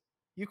United.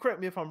 You correct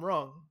me if I'm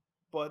wrong,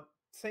 but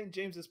St.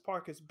 James's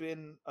Park has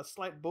been a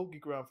slight bogey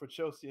ground for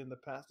Chelsea in the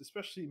past,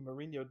 especially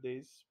Mourinho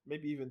days,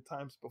 maybe even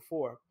times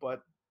before.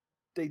 But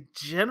they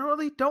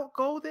generally don't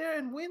go there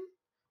and win,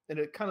 and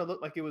it kind of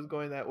looked like it was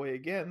going that way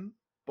again.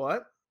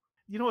 But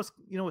you know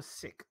what's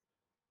sick?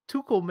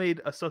 Tuchel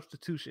made a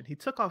substitution. He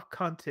took off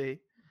Conte,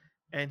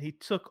 and he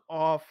took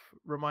off.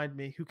 Remind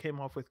me who came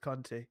off with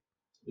Conte?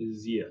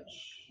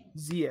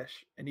 Ziyech,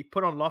 and he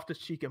put on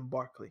Loftus-Cheek and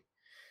Barkley.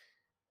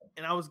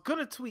 And I was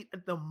gonna tweet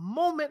at the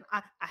moment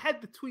I had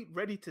the tweet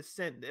ready to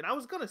send, and I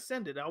was gonna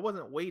send it. I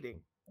wasn't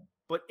waiting,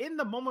 but in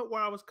the moment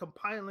where I was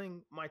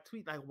compiling my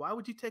tweet, like, why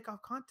would you take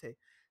off Conte?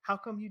 How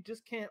come you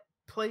just can't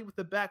play with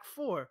the back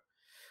four?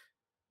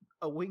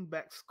 A wing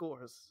back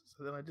scores,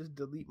 so then I just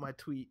delete my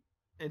tweet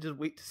and just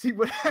wait to see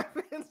what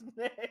happens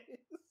next.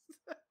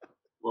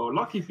 Well,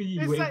 lucky for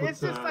you, you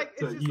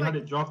had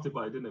it drafted,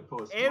 but I didn't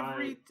post.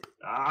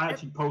 I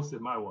actually posted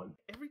my one.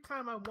 Every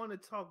time I want to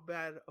talk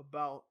bad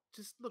about,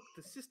 just look,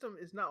 the system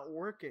is not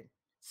working.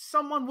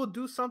 Someone will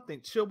do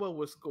something. Chilwell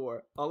will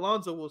score.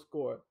 Alonso will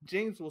score.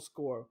 James will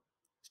score.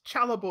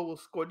 Chalobah will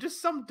score.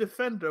 Just some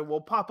defender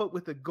will pop up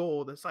with a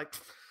goal that's like,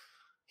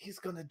 he's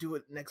going to do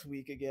it next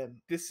week again.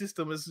 This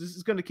system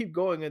is going to keep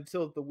going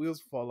until the wheels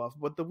fall off.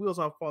 But the wheels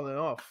aren't falling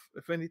off.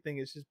 If anything,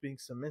 it's just being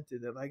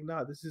cemented. They're like,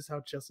 nah, this is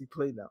how Chelsea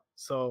play now.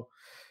 So,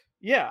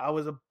 yeah, I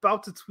was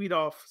about to tweet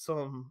off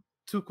some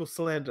Tuchel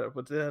slander,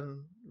 but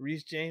then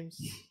Reece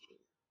James,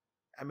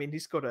 I mean, he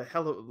scored a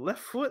hell of a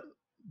left foot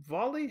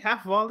volley,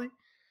 half volley.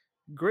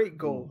 Great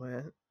goal,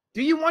 man.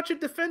 Do you want your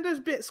defenders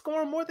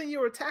scoring more than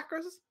your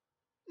attackers?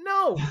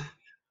 No.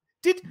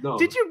 Did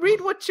you read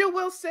what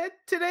Chilwell said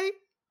today?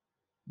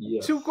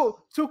 Yes.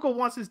 Tuchel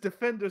wants his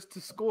defenders to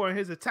score and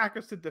his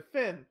attackers to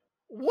defend.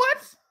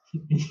 What?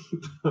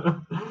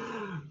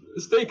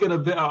 It's taken a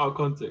bit out of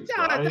context.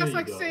 Yeah, that's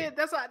like saying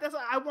that's like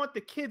I want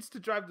the kids to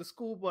drive the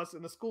school bus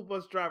and the school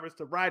bus drivers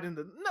to ride in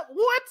the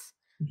what?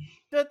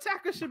 The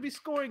attacker should be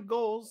scoring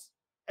goals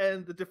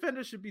and the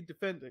defender should be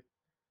defending.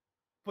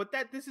 But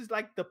this is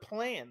like the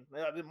plan,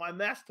 my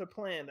master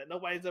plan that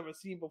nobody's ever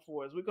seen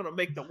before. Is we're gonna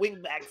make the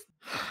wingbacks.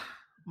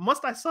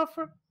 Must I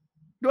suffer?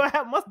 Do I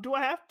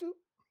have to?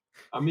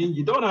 I mean,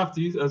 you don't have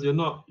to, as you're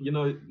not. You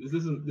know, this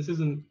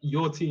isn't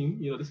your team.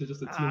 You know, this is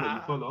just a team that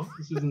you follow.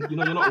 This isn't. You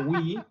know, you're not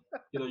we.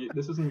 You know,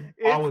 this isn't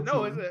our team.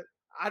 No,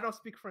 I don't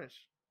speak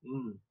French.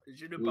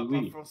 Je ne parle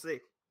pas français.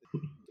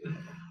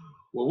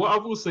 Well, what I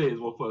will say is,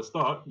 well, for a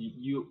start,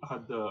 you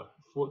had the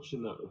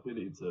fortunate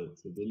ability to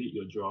delete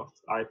your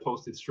draft. I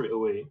posted straight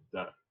away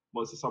that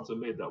once the subs are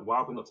made, that why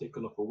are we not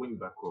taking off a wing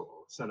back or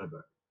centre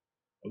back?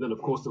 And then,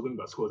 of course, the wing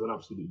back scores an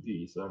absolute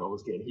beauty. So I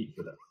was getting heat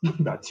for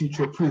that. That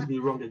Tuchel proved me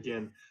wrong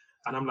again.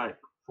 And I'm like,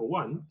 for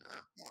one,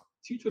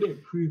 Tuchel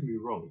didn't prove me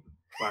wrong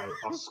by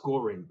us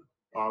scoring,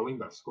 our wing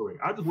back scoring.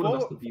 I just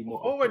wanted us to be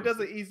more. Forward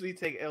doesn't easily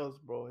take L's,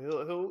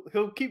 bro.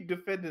 He'll keep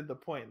defending the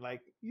point.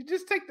 Like, you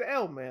just take the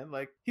L, man.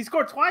 Like, he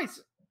scored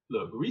twice.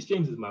 Look, Reece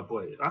James is my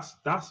boy.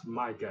 That's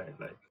my guy.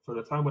 Like, from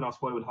the time when I was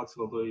following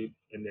Hudson Odoi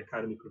in the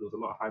academy, because there was a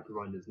lot of hype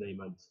around his name,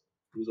 and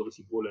he was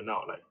obviously balling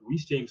out. Like,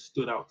 Reece James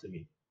stood out to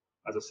me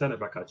as a centre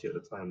back actually at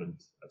the time, and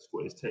I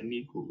thought his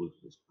technique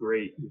was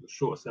great. He was a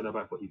short centre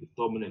back, but he was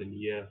dominant in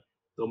the air,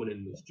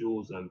 dominant in his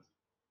duels. And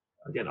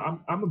again,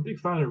 I'm a big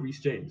fan of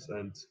Reece James.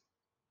 And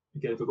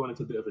again, if we're going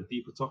into a bit of a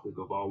deeper topic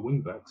of our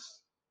wing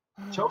backs,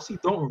 Chelsea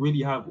don't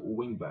really have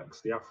wing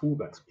backs. They have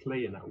fullbacks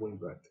playing at wing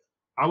back.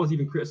 I was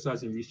even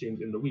criticizing Reece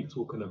James in the week,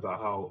 talking about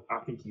how I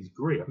think he's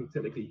great. I think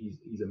technically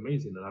he's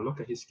amazing, and I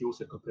look at his skill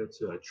set compared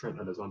to Trent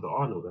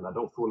Alexander-Arnold, and I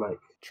don't feel like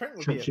Trent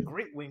would be a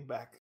great wing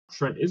back.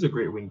 Trent is a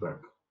great wing back.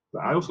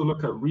 But I also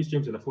look at Reece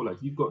James and I feel like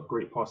you've got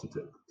great passing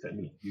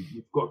technique.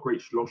 You've got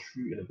great long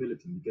shooting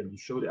ability. Again, you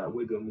showed it at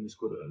Wigan when you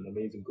scored an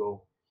amazing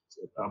goal.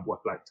 A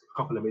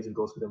couple of amazing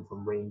goals for them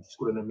from range. You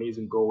scored an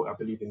amazing goal, I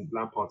believe, in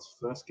Lampard's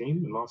first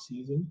game last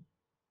season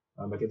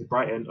against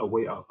Brighton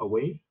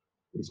away.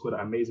 He scored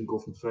an amazing goal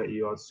from 30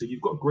 yards. So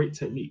you've got great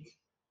technique.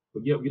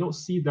 But yet we don't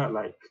see that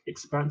like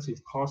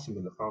expansive passing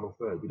in the final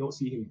third. We don't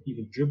see him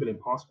even dribbling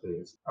past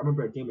players. I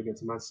remember a game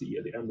against Man City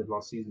at the end of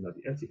last season at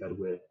the Etihad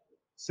where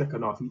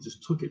second half he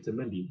just took it to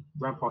Mendy,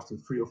 ran past him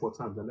 3 or 4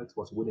 times, and led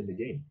to us winning the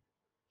game.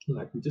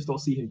 Like we just don't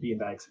see him being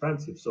that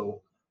expansive.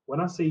 So when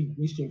I say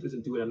Reece James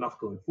isn't doing enough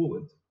going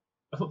forward,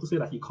 that's not to say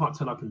that he can't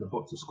turn up in the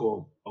box to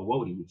score a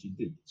worldie, which he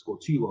did, score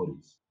 2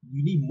 worldies.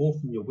 You need more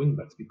from your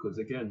wingbacks because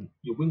again,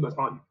 your wingbacks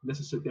aren't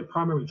necessarily, their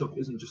primary job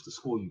isn't just to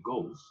score you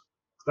goals.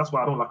 That's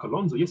why I don't like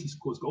Alonso. Yes, he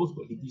scores goals,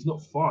 but he's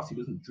not fast. He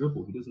doesn't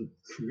dribble. He doesn't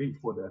create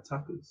for the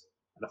attackers.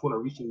 And I feel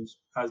like Reece James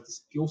has the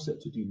skill set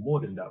to do more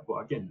than that. But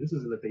again, this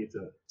isn't a day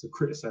to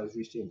criticize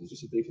Reece James. It's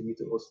just a day for me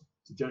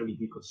to generally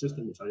be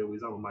consistent, which I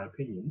always am with my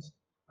opinions,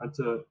 and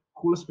to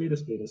call a spade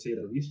and say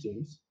that Reece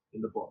James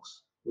in the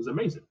box was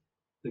amazing.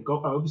 The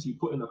goal, obviously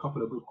put in a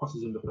couple of good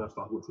crosses in the first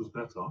half, which was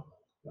better.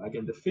 But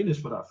again, the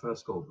finish for that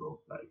first goal,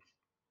 bro,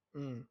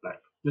 like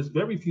there's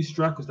very few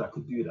strikers that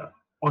could do that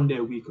on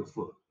their weaker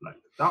foot. Like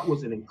that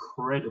was an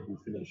incredible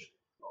finish.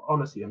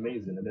 Honestly,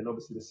 amazing. And then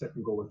obviously the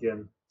second goal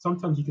again.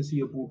 Sometimes you can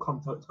see a ball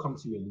come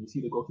to you and you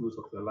see the goalkeeper's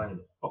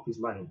off his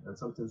line, and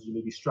sometimes you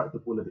maybe strike the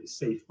ball a bit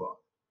safe, but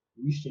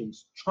Reece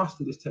James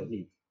trusted his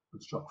technique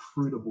and struck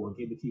through the ball and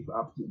gave the keeper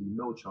absolutely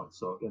no chance.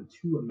 So again,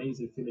 2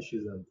 amazing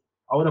finishes, and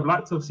I would have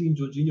liked to have seen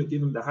Jorginho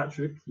give him the hat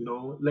trick,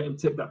 let him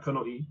take that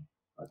penalty.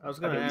 I was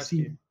going to ask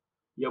you.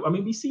 Yeah, I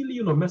mean, we see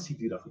Lionel Messi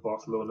do that for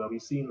Barcelona.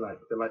 We've seen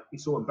we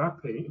saw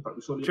Mbappe. In fact,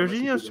 we saw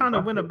Jorginho's trying to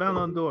win a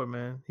Ballon d'Or,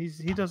 man.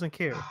 He doesn't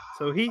care.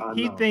 So he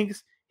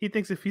thinks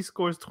if he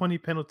scores 20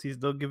 penalties,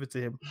 they'll give it to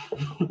him.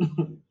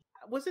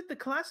 Was it the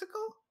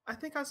Clasico? I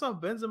think I saw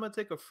Benzema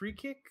take a free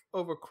kick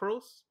over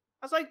Kroos.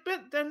 I was like,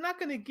 they're not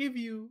going to give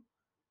you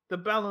the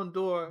Ballon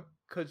d'Or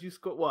because you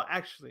score. Well,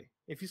 actually,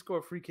 if you score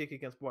a free kick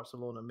against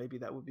Barcelona, maybe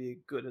that would be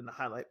good in the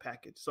highlight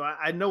package. So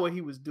I know what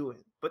he was doing.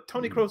 But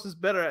Toni Kroos is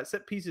better at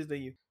set pieces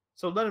than you.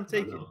 So let him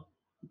take it.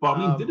 But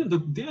I mean,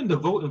 didn't the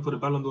voting for the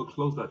Ballon d'Or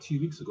close like 2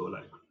 weeks ago?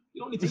 Like,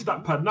 you don't need to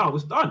stat pad now.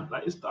 It's done.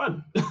 Like, it's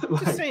done.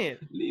 Just saying.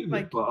 Leave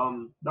it. But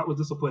that was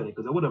disappointing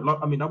because that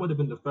would have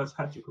been the first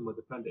hat trick from a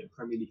defender in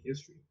Premier League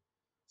history.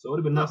 So it would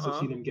have been nice to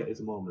see him get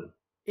his moment.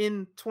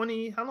 In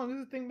 20, how long has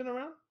this thing been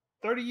around?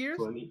 30 years?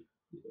 20,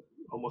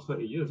 almost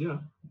 30 years, yeah.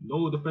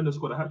 No defender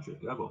scored a hat trick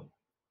ever.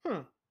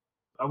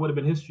 That would have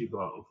been history,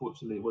 but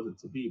unfortunately it wasn't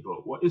to be.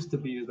 But what is to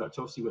be is that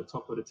Chelsea were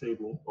top of the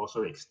table,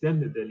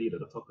 extended their lead at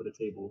the top of the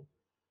table.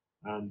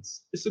 And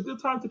it's a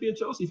good time to be a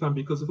Chelsea fan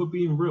because if we're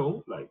being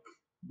real, like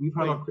we've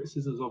had our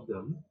criticisms of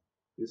them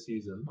this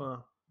season.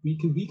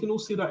 We can all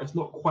see that it's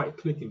not quite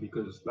clicking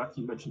because, like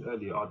you mentioned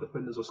earlier, our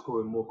defenders are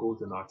scoring more goals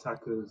than our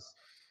attackers.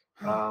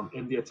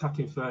 In the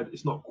attacking third,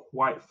 it's not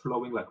quite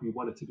flowing like we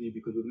want it to be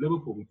because with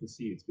Liverpool, we can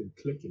see it's been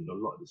clicking a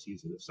lot this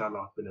season. With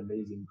Salah been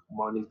amazing,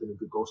 Mane's been in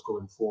good goal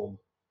scoring form.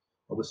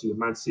 Obviously, with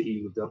Man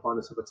City, with the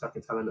abundance of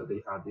attacking talent that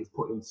they had, they've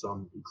put in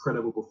some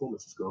incredible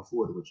performances going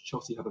forward, which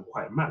Chelsea haven't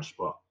quite matched.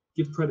 But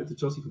give credit to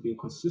Chelsea for being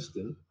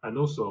consistent. And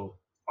also,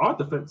 our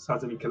defence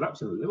hasn't been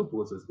collapsing with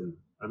Liverpool's has been.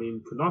 I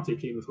mean, Konate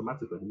came in for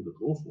Matip and he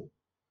looked awful.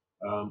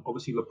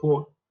 Obviously,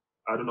 Laporte,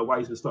 I don't know why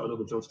he's been starting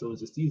over John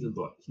Stones this season,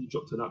 but he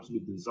dropped an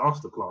absolute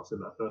disaster class in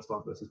that first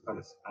half versus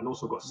Palace and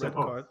also got sent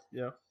off.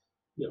 Yeah,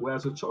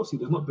 whereas with Chelsea,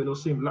 there's not been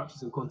those same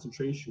lapses in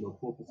concentration or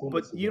poor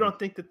performance. But you don't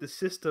think that the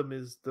system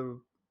is the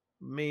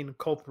main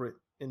culprit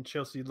in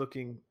Chelsea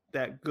looking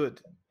that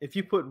good? If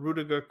you put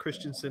Rudiger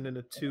Christensen in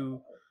a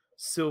 2,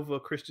 Silva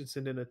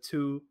Christensen in a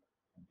 2,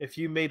 if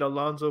you made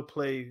Alonso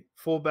play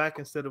fullback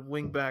instead of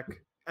wingback,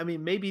 I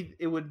mean, maybe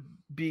it would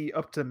be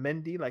up to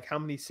Mendy, like how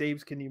many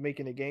saves can you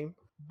make in a game?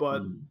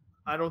 But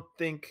I don't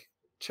think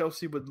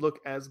Chelsea would look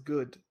as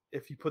good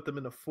if you put them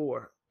in a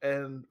 4.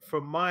 And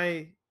from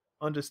my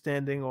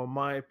understanding or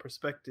my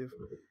perspective,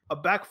 a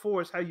back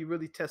 4 is how you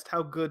really test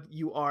how good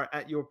you are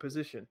at your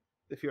position.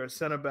 If you're a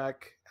center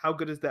back, how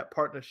good is that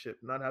partnership?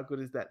 Not how good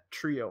is that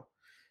trio.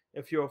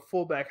 If you're a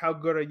fullback, how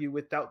good are you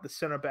without the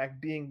center back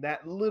being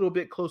that little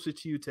bit closer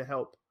to you to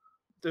help?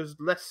 There's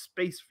less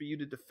space for you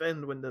to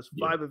defend when there's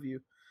 5 of you.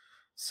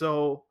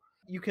 So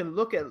you can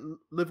look at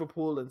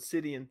Liverpool and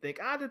City and think,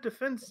 the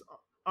defense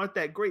aren't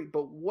that great,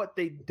 but what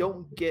they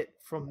don't get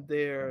from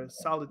their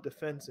solid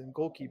defense and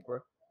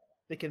goalkeeper,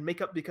 they can make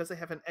up because they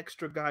have an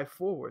extra guy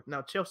forward.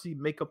 Now, Chelsea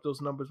make up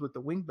those numbers with the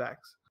wing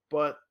backs,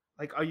 but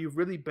like, are you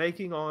really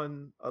banking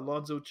on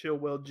Alonso,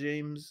 Chilwell,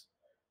 James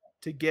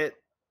to get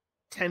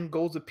 10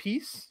 goals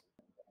apiece?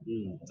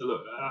 So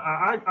look,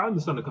 I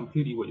understand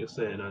completely what you're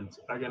saying, and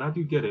again, I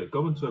do get it.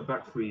 Going to a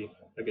back 3,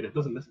 again,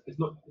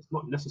 it's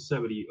not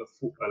necessarily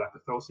a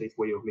fail-safe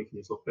way of making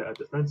yourself better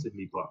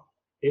defensively, but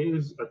it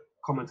is a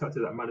common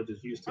tactic that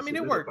managers use to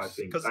it works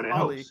things, and it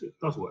helps. It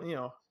does work. You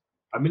know,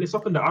 I mean, it's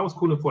something that I was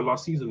calling for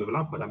last season with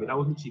Lampard. I mean, I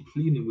was literally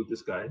pleading with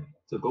this guy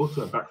to go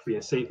to a back 3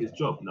 and save his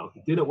job. Now,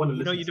 he didn't want to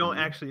listen. You don't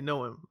actually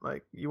know him.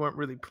 Like, you weren't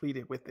really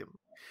pleading with him.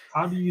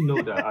 How do you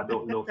know that I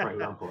don't know Frank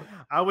Lampard?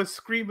 I was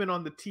screaming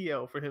on the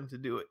TL for him to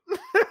do it.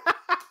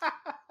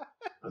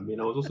 I mean,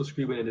 I was also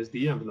screaming in his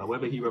DMs. Now,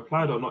 whether he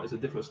replied or not is a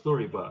different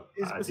story. But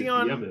is he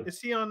on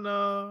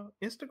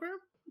Instagram?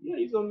 Yeah,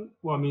 he's on.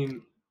 Well, I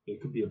mean,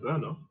 It could be a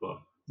burner, but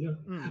yeah.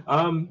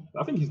 Mm.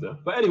 I think he's there.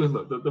 But anyways,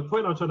 look, the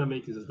point I'm trying to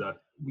make is that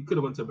we could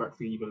have went to back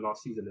three even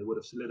last season. It would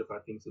have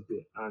solidified things a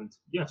bit. And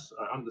yes,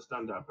 I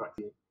understand that back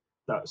three.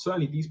 That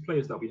certainly these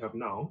players that we have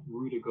now,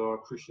 Rudiger,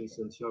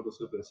 Christensen, Thiago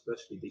Silva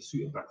especially, they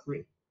suit a back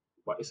three.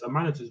 But it's a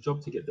manager's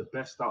job to get the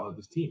best out of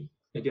his team.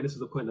 Again, this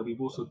is a point that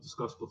we've also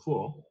discussed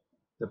before.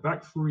 The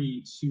back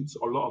three suits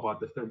a lot of our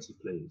defensive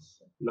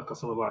players. You look at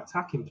some of our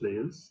attacking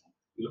players.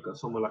 You look at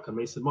someone like a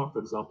Mason Mount, for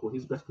example.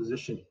 His best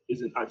position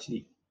isn't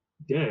actually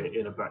there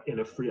in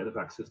a three at the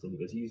back system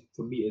because he's,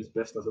 for me, is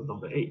best as a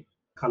number 8.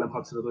 Callum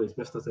Hudson-Odoi is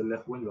best as a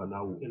left winger.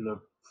 Now in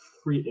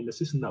the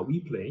system that we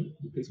play,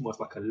 he plays more as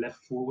like a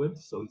left forward,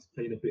 so he's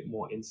playing a bit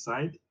more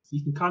inside.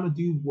 He can kind of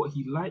do what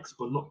he likes,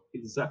 but not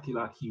exactly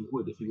like he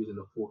would if he was in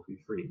a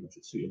 4-3-3, which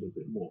would suit him a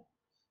bit more.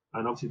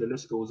 And obviously the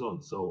list goes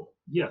on. So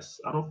yes,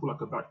 I don't feel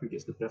like a back three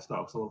gets the best out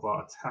of some of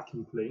our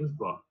attacking players,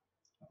 but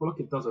I feel like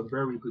it does a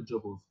very good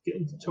job of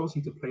getting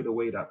Chelsea to play the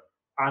way that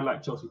I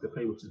like Chelsea to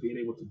play, which is being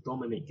able to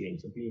dominate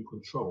games and be in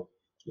control.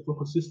 If we're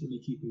consistently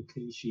keeping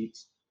clean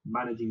sheets,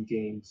 managing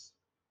games,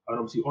 and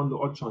obviously on the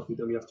odd chance we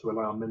have to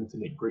rely on men to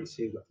make great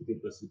saves like we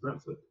did versus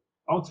Brentford,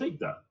 I'll take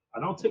that.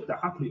 And I'll take that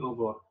happily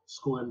over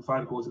scoring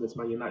 5 goals against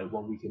Man United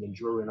one week and then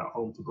drawing at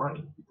home to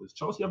Brighton, because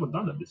Chelsea haven't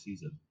done that this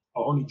season.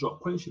 Our only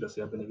drop points, should I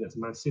say, have been against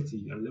Man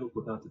City and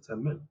Liverpool down to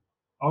 10 men.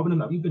 Other than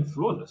that, we've been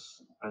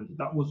flawless. And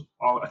that was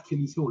our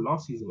Achilles heel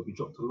last season, where we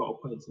dropped a lot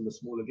of points in the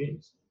smaller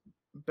games.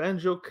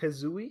 Banjo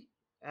Kazooie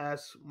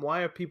asks,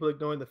 why are people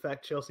ignoring the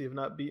fact Chelsea have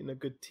not beaten a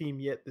good team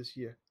yet this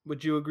year?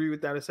 Would you agree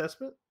with that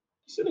assessment?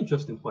 It's an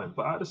interesting point,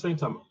 but at the same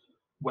time,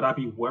 would I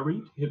be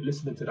worried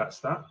listening to that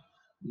stat?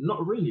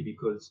 Not really,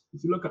 because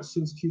if you look at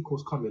since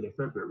Tuchel's come in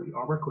February,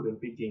 our record in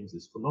big games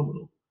is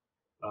phenomenal.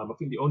 I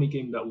think the only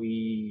game that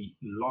we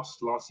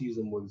lost last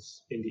season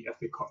was in the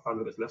FA Cup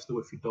final against Leicester,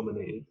 which we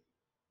dominated.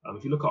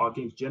 If you look at our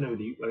games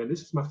generally, and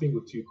this is my thing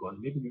with Tuchel, and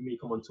maybe we may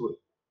come onto it,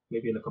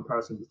 maybe in a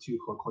comparison with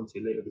Tuchel and Conte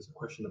later, there's a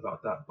question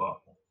about that. But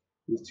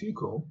with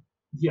Tuchel,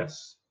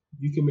 yes,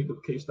 you can make the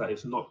case that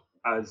it's not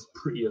as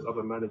pretty as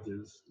other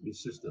managers'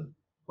 this system.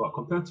 But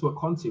compared to a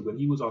Conte, when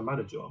he was our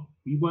manager,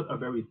 we weren't a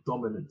very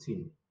dominant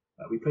team.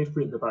 We played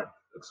 3 at the back,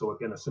 so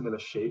again, a similar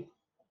shape,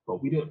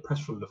 but we didn't press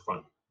from the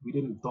front. We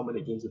didn't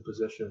dominate games in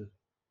possession.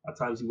 At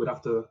times, you would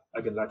have to,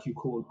 again, like you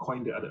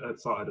coined it at the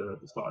start of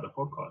the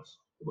podcast,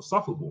 it was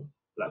sufferable.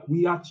 Like,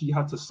 we actually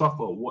had to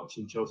suffer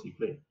watching Chelsea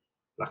play.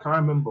 Like, I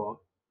remember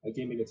a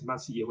game against Man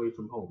City away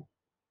from home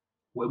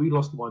where we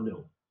lost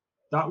 1-0.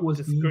 That was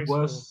the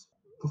worst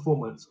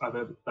performance I've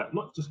ever, like,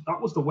 not just, that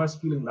was the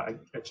worst feeling that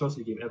a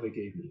Chelsea game ever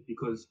gave me,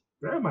 because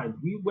bear in mind,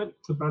 we went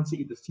to Man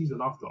City the season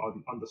after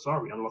under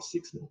Sarri and lost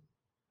 6-0.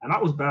 And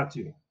that was bad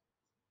too.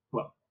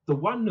 But the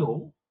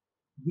 1-0,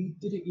 we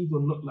didn't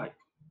even look like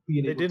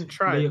being able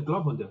to lay a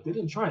glove on them. They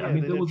didn't try it. I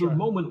mean, there was a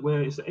moment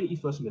where it's the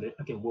 81st minute.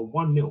 Again, we're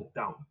 1-0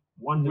 down.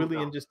 1-0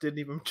 Willian down. just didn't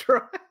even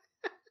try.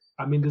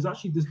 I mean, there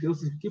was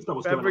this gift that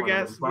was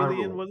Fabregas, going on.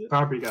 Willian, was it?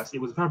 Fabregas.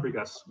 It was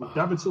Fabregas with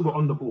David Silva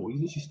on the ball.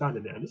 He's literally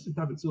standing there. And this is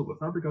David Silva.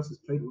 Fabregas has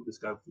played with this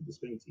guy for the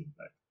Spain team.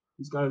 Like,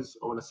 these guys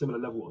are on a similar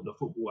level in the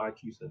football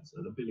IQ sense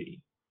and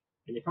ability.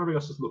 And if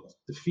Fabregas just looked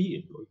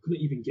defeated, or he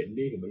couldn't even get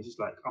near him. He's just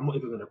like, I'm not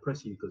even going to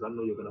press you because I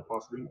know you're going to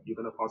pass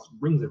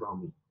rings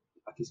around me.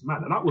 Like, it's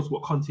mad. And that was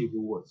what Conte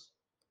was.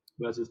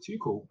 Whereas with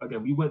Tuchel,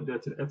 again, we went there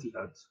to the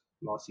Etihad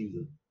last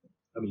season.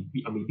 We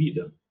beat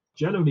them.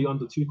 Generally,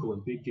 under Tuchel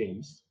in big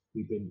games,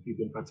 we've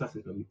been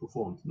fantastic and we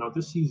performed. Now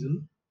this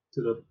season,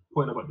 to the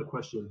point about the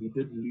question, we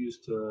did lose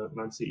to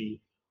Man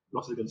City,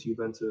 lost against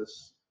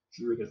Juventus,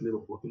 drew against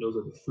Liverpool. I think those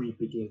are the 3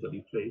 big games that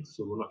we played.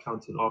 So we're not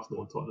counting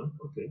Arsenal and Tottenham.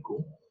 Okay,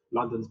 cool.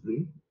 London's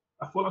blue.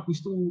 I feel like we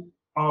still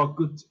are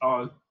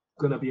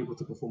gonna be able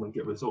to perform and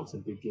get results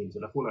in big games.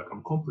 And I feel like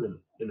I'm confident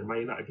in the Man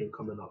United game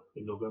coming up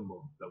in November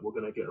that we're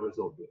gonna get a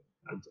result there.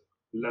 And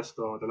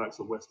Leicester, the likes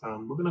of West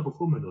Ham, we're gonna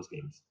perform in those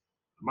games.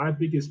 My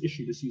biggest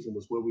issue this season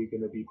was where we're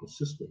gonna be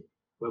consistent,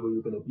 whether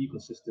we're gonna be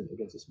consistent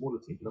against a smaller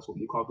team. And that's what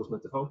Lukaku's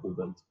meant to help with.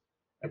 And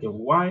again,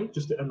 why,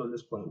 just to end on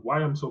this point,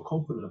 why I'm so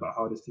confident about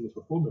how this team is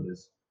performing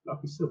is,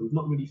 like we said, we've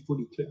not really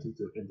fully clicked in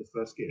the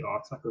first game. Our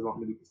attackers aren't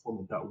really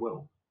performing that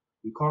well.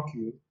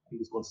 Lukaku, I think,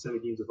 has gone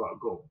 7 games without a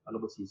goal, and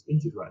obviously he's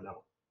injured right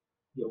now.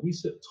 Yeah, we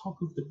sit top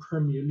of the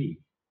Premier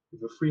League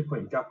with a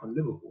 3-point gap on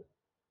Liverpool.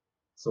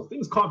 So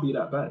things can't be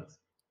that bad.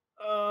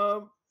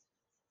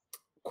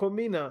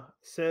 Comina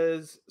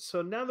says,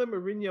 so now that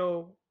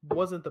Mourinho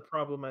wasn't the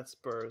problem at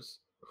Spurs,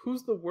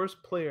 who's the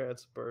worst player at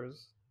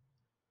Spurs?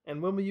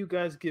 And when will you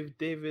guys give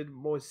David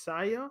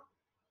Moisaya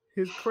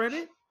his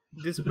credit?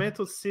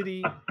 Dismantled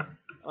City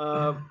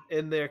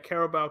in their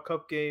Carabao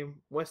Cup game.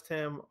 West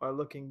Ham are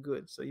looking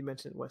good. So you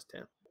mentioned West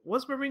Ham.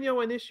 Was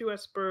Mourinho an issue at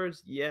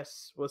Spurs?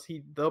 Yes. Was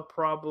he the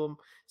problem?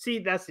 See,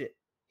 that's it.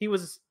 He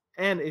was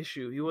an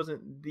issue. He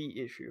wasn't the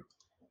issue.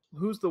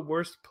 Who's the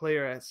worst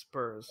player at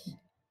Spurs?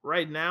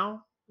 Right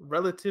now,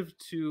 relative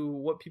to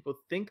what people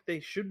think they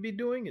should be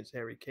doing, is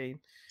Harry Kane.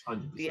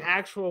 100%. The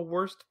actual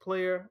worst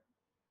player,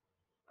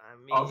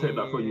 I'll take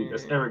that for you.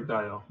 That's Eric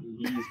Dyer.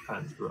 He's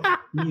pants, bro.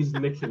 He's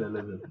making a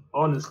living.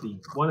 Honestly,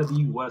 one of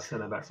the worst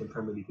centre backs in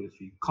Premier League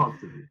history,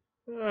 comfortably.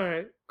 All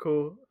right,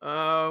 cool.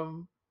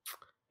 And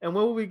when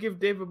will we give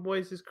David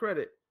Moyes his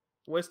credit?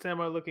 West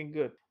Ham are looking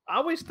good. I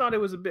always thought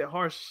it was a bit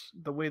harsh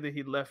the way that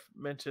he left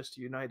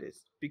Manchester United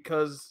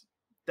because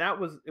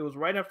it was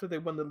right after they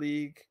won the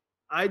league.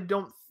 I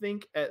don't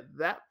think at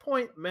that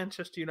point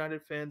Manchester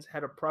United fans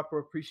had a proper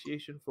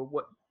appreciation for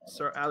what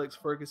Sir Alex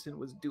Ferguson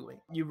was doing.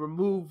 You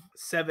remove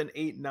 7,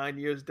 8, 9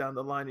 years down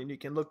the line and you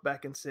can look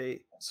back and say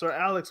Sir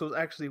Alex was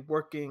actually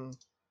working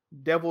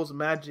devil's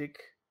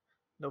magic,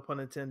 no pun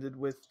intended,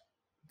 with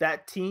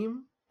that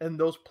team and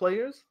those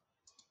players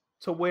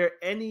to where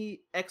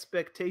any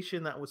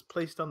expectation that was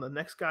placed on the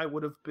next guy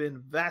would have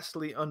been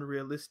vastly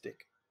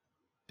unrealistic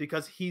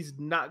because he's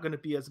not going to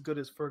be as good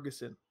as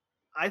Ferguson.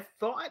 I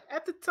thought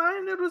at the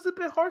time it was a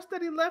bit harsh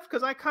that he left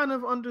because I kind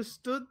of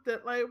understood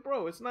that, like,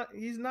 bro,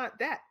 he's not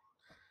that.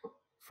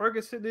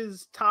 Ferguson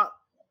is top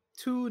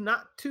 2,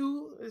 not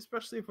 2,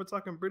 especially if we're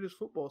talking British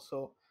football.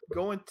 So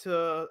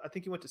I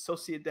think he went to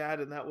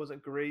Sociedad and that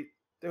wasn't great.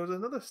 There was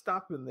another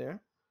stop in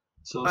there.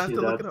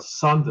 Sociedad,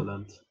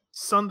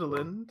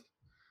 Sunderland.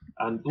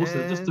 And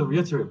also, just to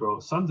reiterate, bro,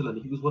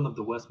 Sunderland, he was one of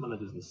the worst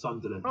managers in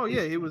Sunderland. Oh,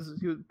 yeah, he was.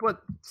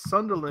 But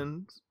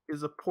Sunderland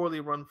is a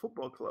poorly run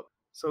football club.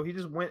 So he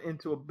just went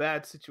into a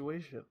bad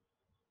situation.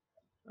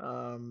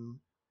 And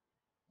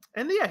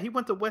yeah, he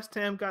went to West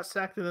Ham, got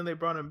sacked, and then they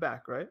brought him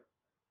back, right?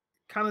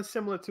 Kind of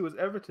similar to his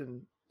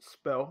Everton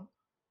spell.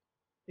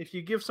 If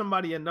you give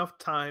somebody enough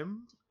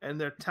time and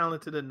they're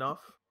talented enough,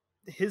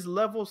 his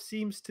level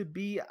seems to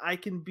be, I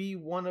can be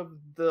one of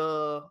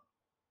the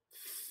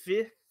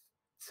 5th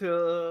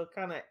to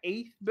kind of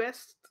 8th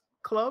best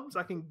clubs.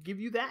 I can give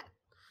you that.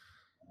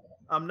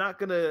 I'm not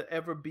going to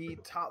ever be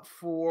top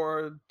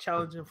 4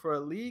 challenging for a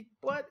league,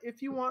 but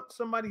if you want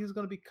somebody who's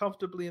going to be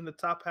comfortably in the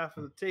top half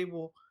of the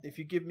table, if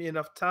you give me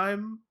enough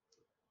time,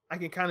 I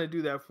can kind of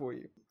do that for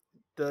you.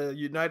 The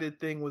United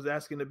thing was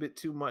asking a bit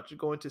too much.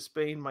 Going to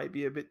Spain might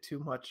be a bit too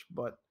much,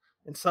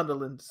 and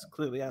Sunderland's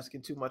clearly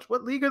asking too much.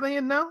 What league are they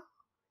in now?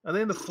 Are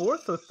they in the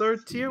 4th or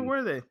 3rd tier? Where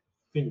are they? I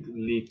think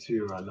League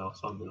 2 right now,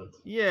 Sunderland.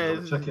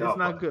 Yeah, it's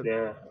not good.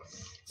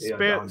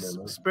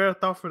 Spare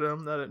thought for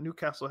them that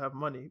Newcastle have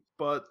money,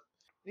 but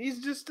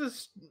he's just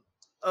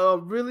a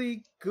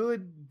really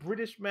good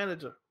British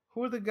manager.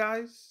 Who are the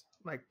guys?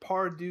 Like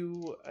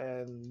Pardew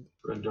and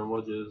Brendan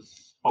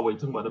Rodgers. Oh wait,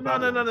 talking about the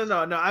bad ones?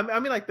 No. I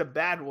mean like the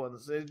bad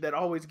ones that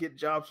always get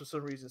jobs for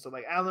some reason. So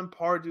like Alan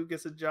Pardew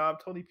gets a job.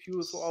 Tony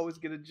Pulis will always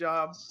get a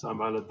job.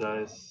 Sam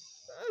Allardyce.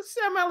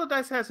 Sam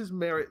Allardyce has his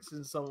merits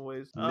in some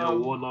ways. Neil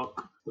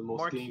Warnock, the most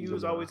Mark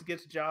Hughes always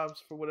gets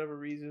jobs for whatever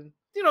reason.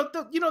 You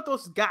know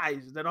those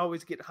guys that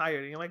always get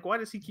hired. And you're like, why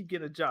does he keep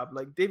getting a job?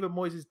 Like David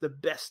Moyes is the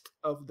best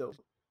of those.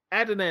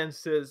 Adnan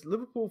says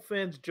Liverpool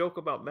fans joke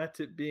about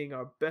Matip being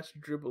our best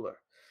dribbler.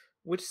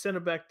 Which center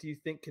back do you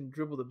think can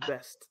dribble the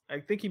best? I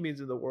think he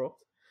means in the world.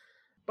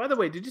 By the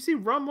way, did you see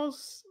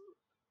Ramos?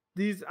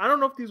 I don't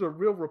know if these were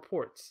real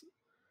reports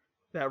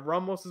that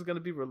Ramos is going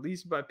to be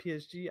released by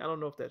PSG. I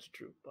don't know if that's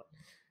true, but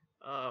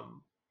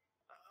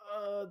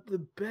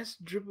the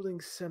best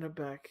dribbling center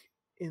back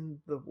in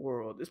the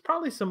world is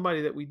probably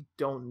somebody that we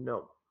don't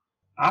know.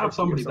 I have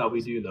somebody that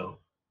we do know.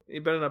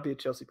 It better not be a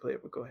Chelsea player,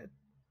 but go ahead.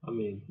 I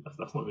mean,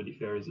 that's not really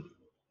fair, is it?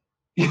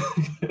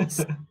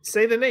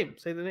 Say the name.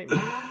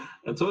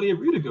 Antonio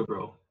Rudiger,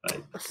 bro.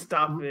 Like,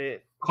 stop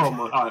it. Come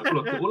on. All right,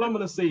 look, all I'm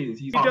gonna say is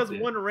he does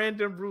one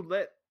random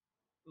roulette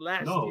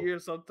last year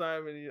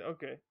sometime, and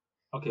okay.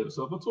 Okay,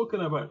 so if we're talking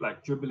about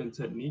like dribbling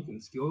technique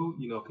and skill,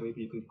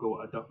 maybe you can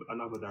go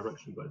another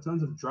direction. But in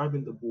terms of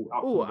driving the ball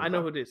out, oh, I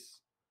know who it is.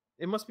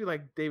 It must be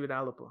like David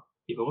Alaba.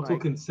 If we're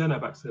talking centre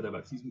backs,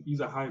 he's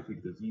a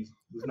hybrid. He's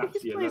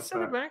naturally a left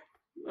back.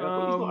 Yeah,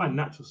 but he's not a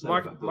natural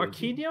centre back.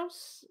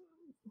 Marquinhos.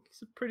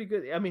 He's a pretty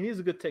good. I mean, he's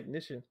a good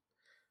technician.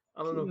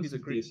 I don't know if he's a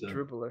great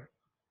dribbler.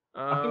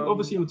 I think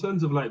obviously in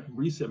terms of like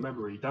recent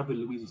memory, David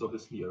Luiz is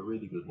obviously a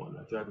really good one,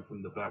 driving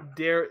from the back.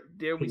 Dare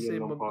we say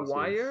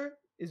Maguire?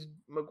 Is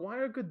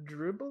Maguire a good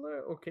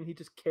dribbler, or can he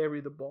just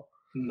carry the ball?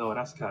 No,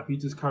 that's cap. He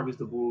just carries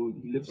the ball.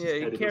 He lifts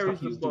his head. He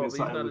carries the ball.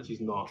 He's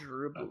not a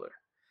dribbler.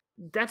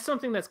 That's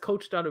something that's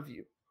coached out of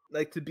you.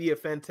 Like to be a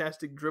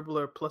fantastic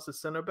dribbler plus a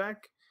center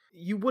back,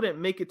 you wouldn't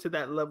make it to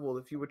that level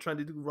if you were trying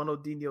to do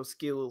Ronaldinho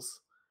skills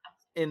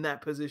in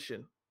that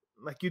position.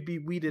 Like you'd be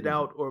weeded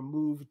out or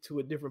moved to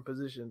a different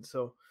position.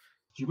 So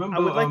do you remember, I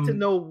would like to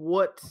know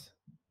what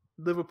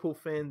Liverpool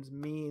fans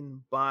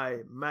mean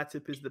by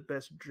Matip is the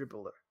best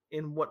dribbler.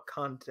 In what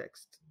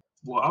context?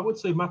 Well, I would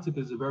say Matip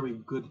is a very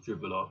good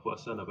dribbler for a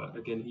centre back.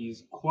 Again,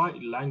 he's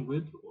quite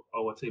languid,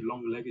 or I'd say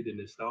long-legged in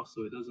his style,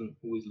 so it doesn't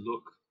always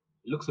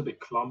looks a bit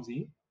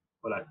clumsy.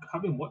 But like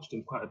having watched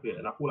him quite a bit,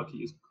 and I feel like he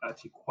is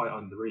actually quite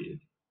underrated.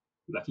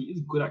 Like he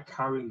is good at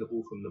carrying the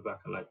ball from the back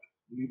and like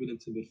moving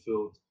into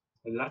midfield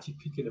and then actually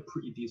picking a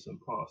pretty decent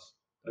pass.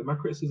 Like my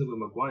criticism with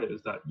Maguire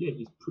is that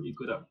he's pretty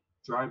good at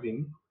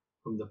driving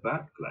from the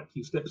back. Like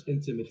he steps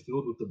into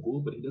midfield with the ball,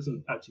 but he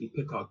doesn't actually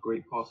pick out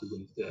great passes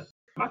when he's there.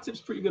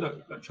 Matip's pretty good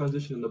at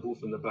transitioning the ball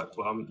from the back,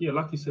 but yeah,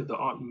 like you said, there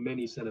aren't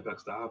many centre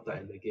backs that have that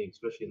in their game,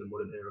 especially in the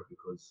modern era,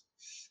 because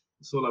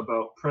it's all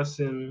about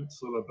pressing,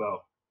 it's all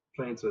about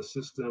playing to a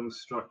system,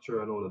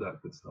 structure, and all of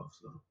that good stuff.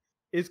 So,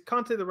 is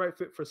Conte the right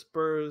fit for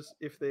Spurs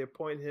if they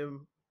appoint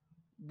him?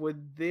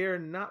 Would there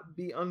not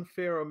be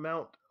unfair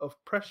amount of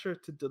pressure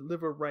to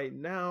deliver right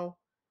now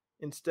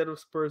instead of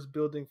Spurs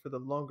building for the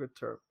longer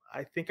term?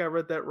 I think I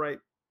read that right.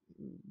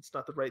 It's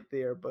not the right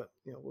there, but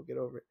we'll get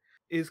over it.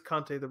 Is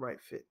Conte the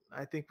right fit?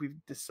 I think we've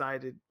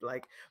decided,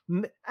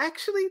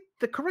 actually,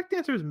 the correct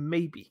answer is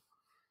maybe.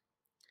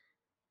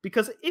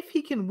 Because if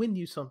he can win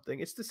you something,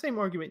 it's the same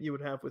argument you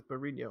would have with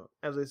Mourinho.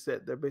 As I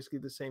said, they're basically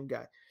the same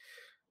guy.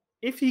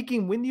 If he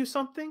can win you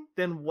something,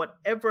 then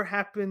whatever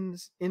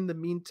happens in the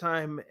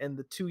meantime and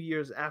the 2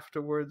 years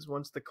afterwards,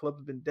 once the club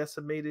has been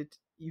decimated,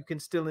 you can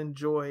still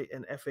enjoy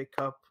an FA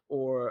Cup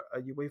or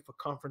a UEFA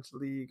Conference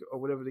League or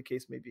whatever the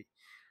case may be.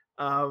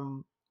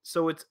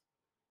 So it's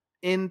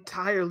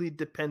entirely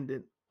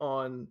dependent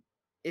on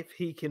if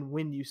he can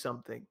win you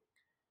something.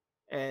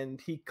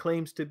 And he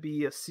claims to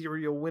be a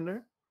serial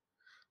winner.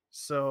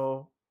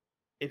 So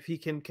if he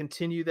can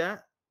continue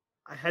that,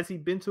 has he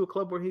been to a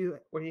club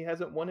where he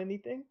hasn't won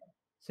anything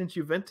since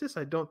Juventus?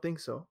 I don't think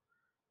so.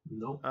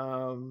 No.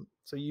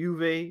 So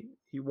Juve,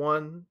 he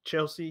won.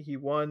 Chelsea, he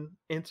won.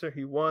 Inter,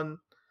 he won.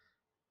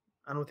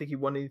 I don't think he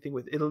won anything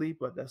with Italy,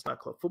 but that's not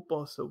club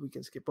football, so we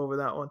can skip over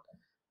that one.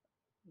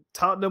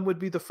 Tottenham would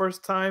be the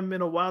first time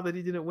in a while that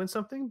he didn't win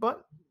something,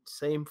 but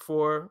same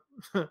for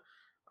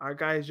our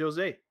guy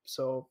Jose.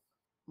 So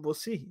we'll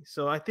see.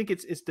 So I think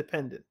it's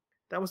dependent.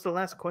 That was the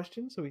last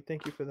question, so we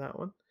thank you for that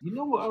one. You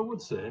know what I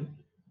would say?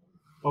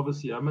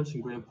 Obviously, I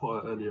mentioned Graham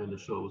Potter earlier in the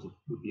show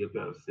would be a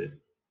better fit.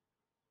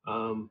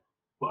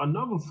 But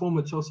another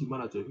former Chelsea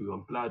manager who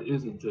I'm glad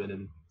isn't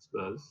joining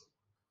Spurs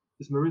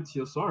is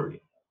Maurizio Sarri.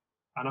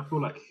 And I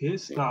feel like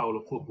his style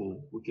of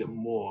football would get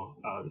more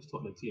out of this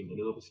Tottenham team, and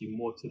there's obviously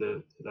more to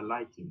the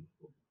liking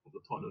of the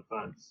Tottenham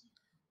fans.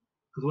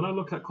 Because when I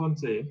look at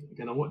Conte,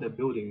 again, and what they're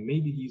building,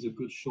 maybe he's a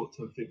good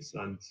short-term fix.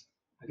 And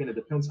again, it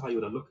depends how you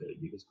want to look at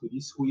it. Because could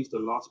you squeeze the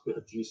last bit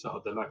of juice out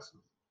of the likes of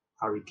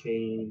Harry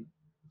Kane,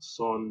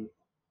 Son,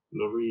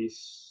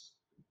 Lloris,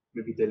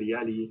 maybe Dele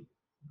Alli?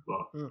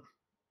 But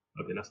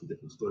okay, that's a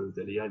different story with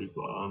Dele Alli.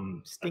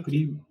 But could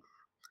he?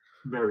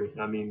 Very.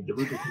 I mean,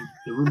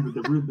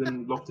 the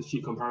Ruben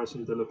Loftus-Cheek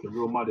comparisons, they're looking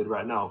real mudded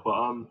right now.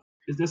 But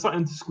is there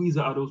something to squeeze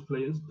out of those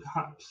players?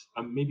 Perhaps.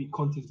 And maybe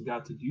Conte's the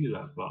guy to do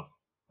that. But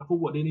I thought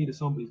what they need is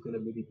somebody who's going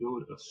to maybe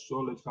build a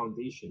solid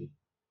foundation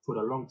for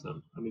the long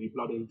term. And maybe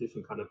blood in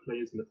different kind of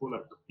players. And I feel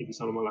like maybe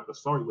someone like a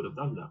Sarri would have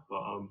done that.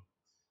 But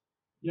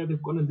yeah,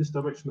 they've gone in this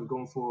direction of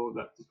going for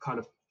like this kind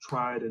of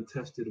tried and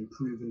tested and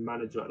proven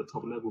manager at the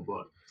top level.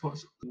 But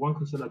one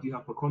concern I do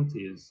have for Conte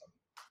is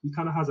he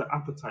kind of has an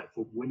appetite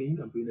for winning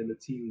and being in a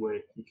team where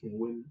he can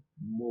win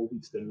more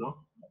weeks than not.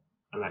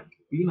 And like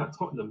being at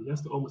Tottenham, he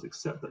has to almost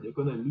accept that you're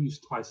going to lose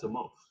twice a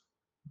month,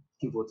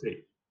 give or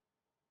take.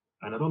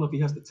 And I don't know if he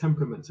has the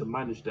temperament to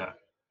manage that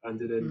and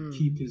then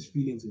keep his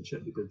feelings in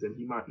check, because then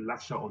he might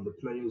lash out on the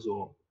players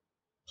or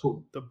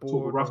talk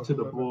rough to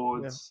the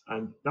boards. Yeah.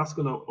 And that's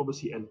going to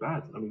obviously end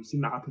bad. I mean, we've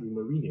seen that happen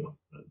with Mourinho.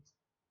 And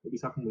maybe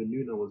it's happened with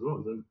Nuno as well.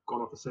 He's then gone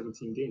off for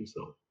 17 games.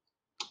 So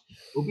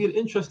it'll be an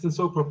interesting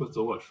soap opera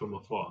to watch from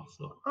afar.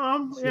 So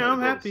yeah, I'm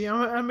happy.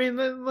 I mean,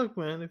 look,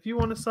 man, if you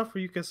want to suffer,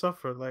 you can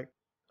suffer. Like,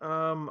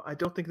 I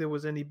don't think there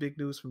was any big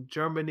news from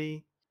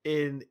Germany.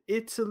 In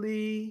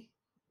Italy,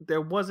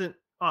 there wasn't.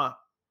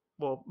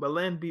 Well,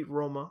 Milan beat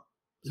Roma,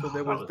 so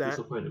there was that.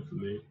 Disappointing for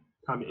me.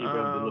 Tammy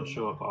Abraham did not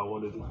show up how I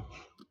wanted him.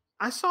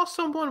 I saw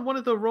one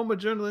of the Roma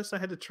journalists, I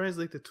had to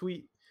translate the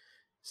tweet,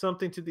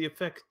 something to the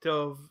effect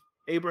of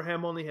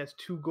Abraham only has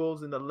 2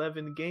 goals in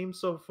 11 games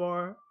so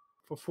far.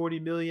 For 40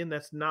 million,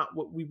 that's not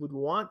what we would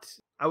want.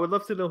 I would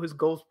love to know his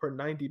goals per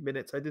 90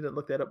 minutes. I didn't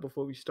look that up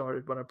before we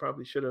started, but I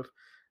probably should have.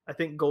 I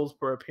think goals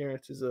per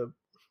appearance it's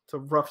a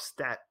rough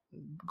stat.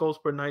 Goals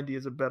per 90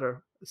 is a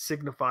better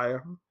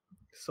signifier.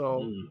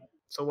 So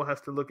we'll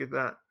have to look at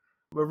that.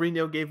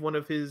 Mourinho gave one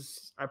of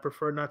his I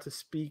prefer not to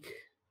speak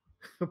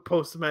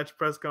post-match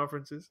press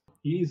conferences.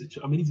 He's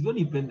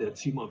only been there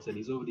 2 months and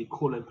he's already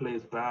calling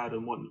players bad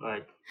and what,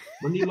 like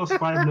when he lost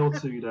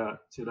 5-0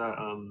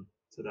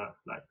 to that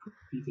like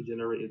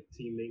computer-generated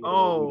team name.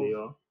 Who they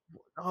are.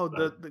 Oh,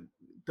 like,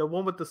 the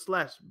one with the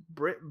slash,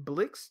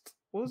 Blixt?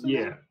 What was it?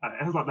 Yeah,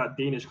 it has like that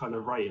Danish kind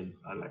of writing.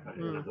 I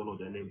don't know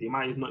their name. They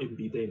might not even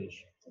be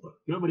Danish. But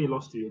everybody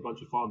lost to a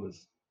bunch of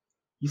farmers.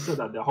 He said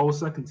that the whole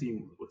second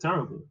team were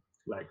terrible.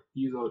 Like,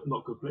 these are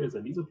not good players,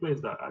 and these are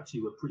players that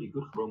actually were pretty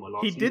good for Roma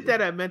last season. He did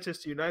that at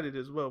Manchester United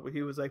as well, but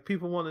he was like,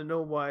 people want to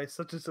know why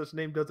such and such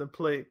name doesn't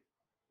play.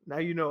 Now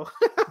you know.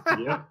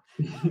 Yeah,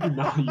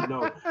 now you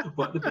know.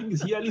 But the thing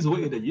is, he at least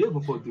waited a year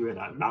before doing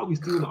that. Now he's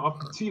doing it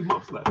after 2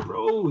 months. Like,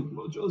 bro,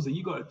 Jose,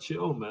 you gotta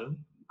chill, man.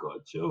 You gotta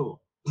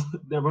chill.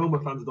 The Roma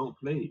fans don't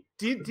play.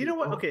 Do you know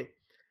what? Okay,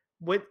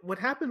 what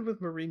happened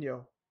with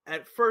Mourinho?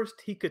 At first,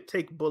 he could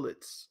take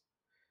bullets,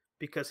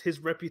 because his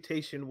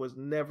reputation was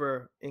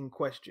never in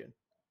question,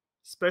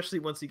 especially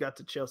once he got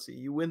to Chelsea.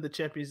 You win the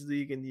Champions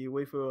League and the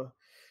UEFA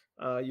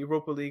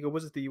Europa League, or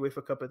was it the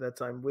UEFA Cup at that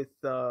time, with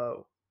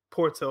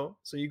Porto.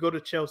 So you go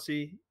to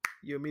Chelsea,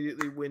 you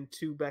immediately win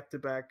 2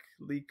 back-to-back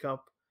League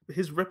Cup.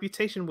 His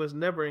reputation was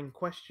never in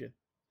question.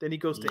 Then he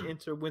goes to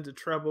Inter, wins a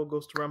treble,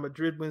 goes to Real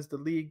Madrid, wins the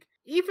league.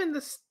 Even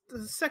the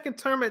second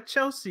term at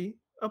Chelsea,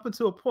 up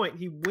until a point,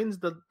 he wins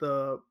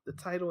the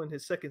title in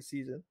his second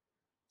season.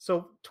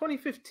 So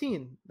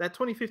 2015, that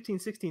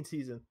 2015-16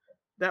 season,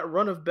 that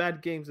run of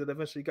bad games that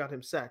eventually got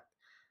him sacked,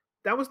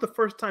 that was the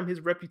first time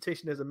his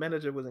reputation as a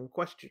manager was in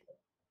question.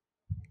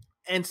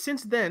 And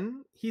since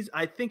then,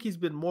 I think he's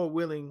been more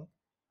willing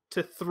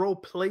to throw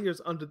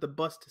players under the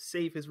bus to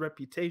save his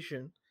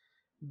reputation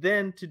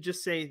than to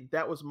just say,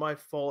 that was my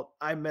fault,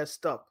 I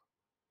messed up.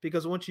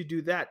 Because once you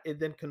do that, it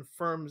then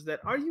confirms that,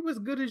 are you as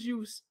good as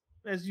you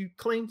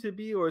claim to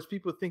be, or as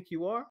people think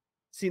you are?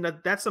 See, now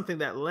that's something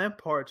that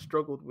Lampard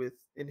struggled with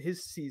in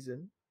his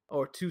season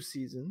or 2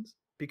 seasons,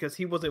 because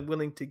he wasn't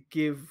willing to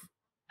give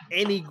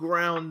any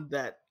ground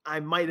that I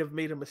might have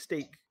made a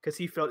mistake, because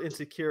he felt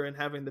insecure in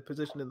having the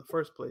position in the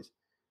first place.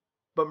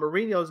 But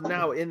Mourinho's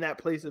now in that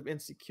place of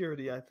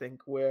insecurity, I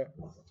think, where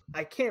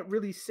I can't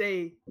really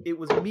say it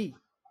was me.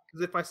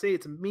 Because if I say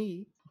it's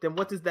me, then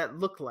what does that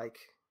look like?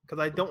 Because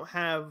I don't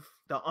have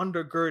the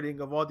undergirding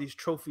of all these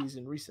trophies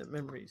in recent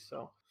memories.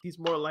 So he's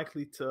more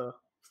likely to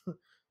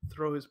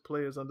throw his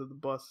players under the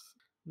bus.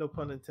 No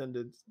pun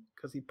intended,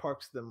 because he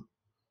parks them.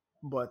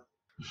 But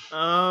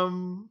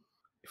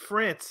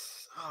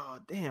France. Oh,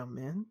 damn,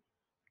 man.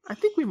 I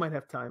think we might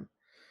have time.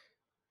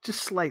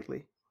 Just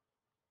slightly.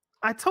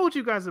 I told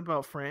you guys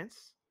about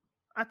France.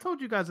 I told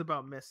you guys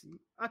about Messi.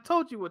 I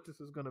told you what this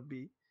was going to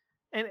be.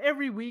 And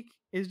every week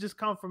is just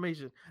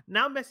confirmation.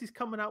 Now Messi's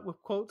coming out with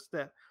quotes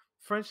that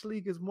French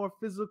league is more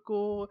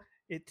physical.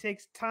 It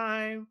takes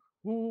time.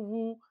 Woo,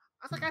 woo.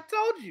 I was like, I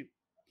told you.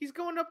 He's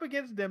going up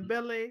against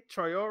Dembele,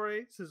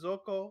 Traore,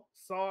 Sissoko,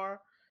 Sarr.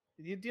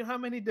 Do you know how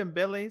many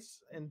Dembeles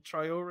and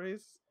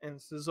Traores and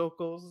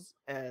Sissokos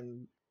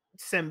and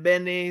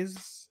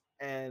Sembenes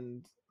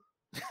and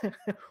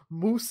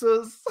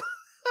Musas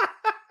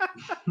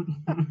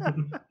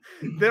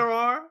there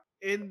are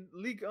in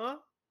Ligue 1?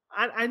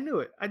 I knew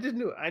it. I just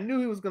knew it. I knew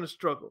he was going to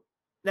struggle.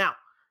 Now,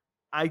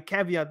 I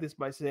caveat this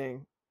by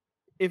saying,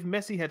 if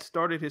Messi had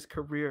started his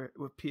career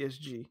with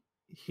PSG,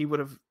 he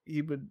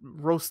would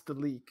roast the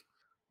league.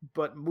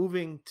 But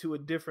moving to a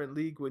different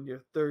league when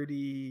you're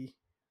 35,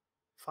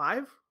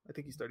 I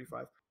think he's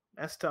 35,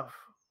 that's tough.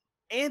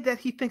 And that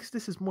he thinks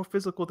this is more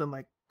physical than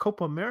like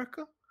Copa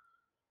America.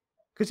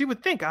 Because you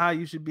would think,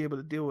 you should be able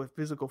to deal with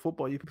physical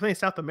football. You're playing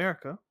South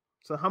America.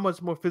 So how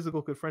much more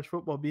physical could French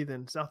football be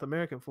than South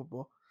American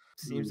football?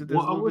 Seems that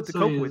there's a little bit to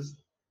cope with.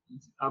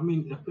 I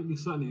mean, I think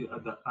it's certainly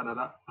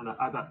an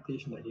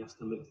adaptation that he has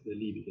to make to the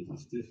league, because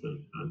it's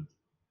different. And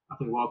I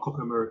think while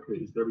Copa America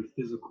is very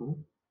physical,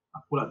 I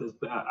feel like there's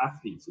better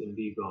athletes in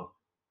Liga.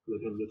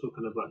 Again, you're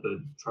talking about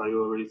the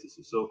Traores, the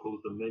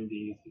Sissokos, the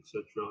Mendy's,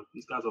 etc.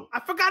 These guys are.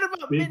 I forgot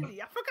about Mendy.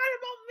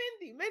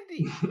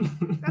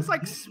 Mendy. That's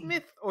like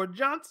Smith or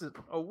Johnson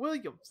or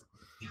Williams.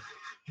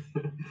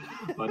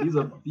 But these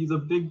are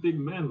big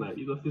men. Like,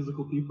 these are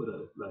physical people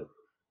that like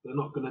they're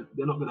not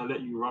gonna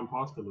let you run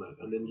past them. Like,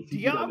 and then if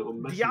you do that little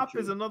Messi Diop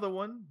is another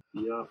one.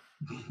 Yeah.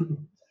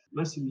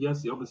 Messi,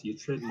 yes, obviously a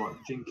trademark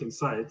jink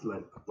inside,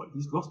 like, but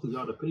he's lost a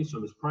yard of pace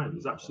from his prime.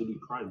 His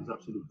absolute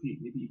peak,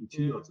 maybe even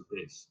 2 yards of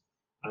pace.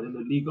 And in the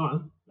league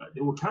on, like,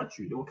 they will catch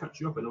you up,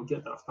 and they'll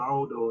get that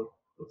foul, they'll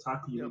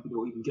tackle you, maybe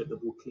they'll even get the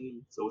ball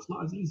clean. So it's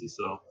not as easy.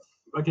 So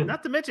again,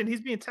 not to mention he's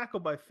being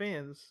tackled by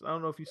fans. I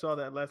don't know if you saw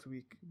that last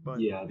week,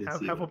 but yeah,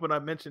 half open I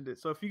mentioned it.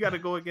 So if you got to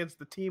go against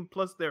the team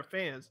plus their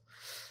fans,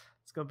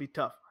 it's gonna be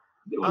tough.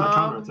 They want to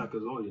counter attack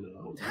as well, you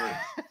know.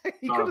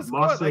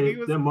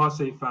 Their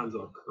Marseille fans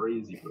are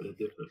crazy, but they're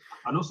different.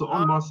 And also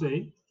on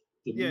Marseille,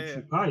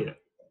 Dimitri Payet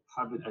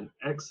having an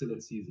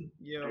excellent season.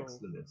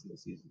 Excellent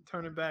season.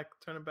 Turning back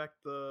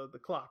the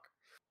clock.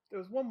 There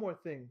was one more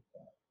thing.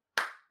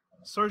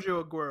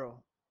 Sergio Aguero.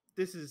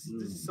 This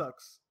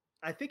sucks.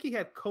 I think he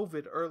had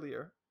COVID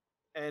earlier,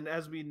 and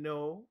as we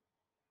know,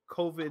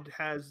 COVID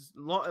has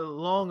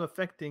long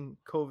affecting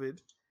COVID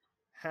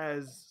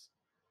has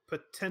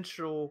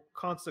potential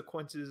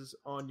consequences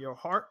on your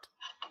heart.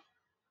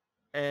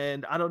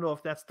 And I don't know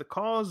if that's the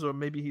cause, or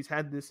maybe he's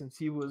had this since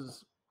he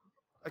was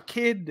a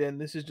kid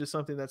and this is just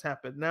something that's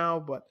happened now.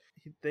 But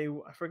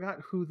I forgot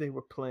who they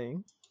were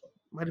playing.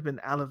 Might have been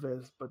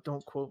Alaves, but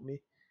don't quote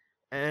me.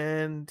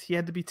 And he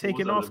had to be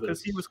taken off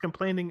because he was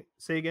complaining.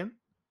 Say again?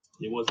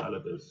 It was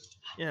Alaves.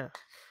 Yeah.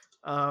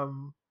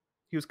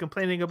 He was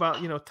complaining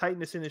about,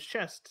 tightness in his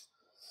chest.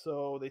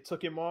 So they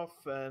took him off,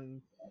 and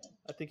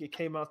I think it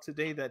came out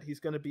today that he's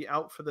going to be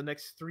out for the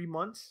next 3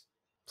 months.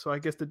 So I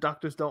guess the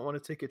doctors don't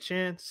want to take a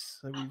chance.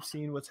 And we've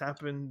seen what's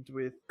happened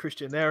with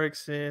Christian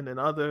Eriksen and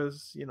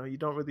others. You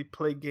don't really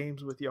play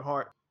games with your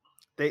heart.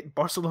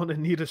 Barcelona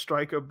need a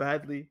striker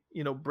badly.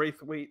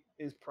 Braithwaite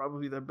is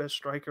probably their best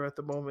striker at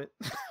the moment.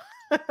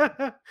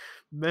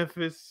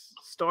 Memphis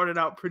started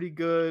out pretty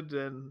good,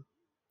 and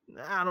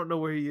I don't know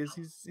where he is.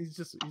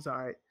 He's all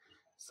right.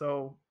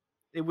 So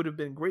it would have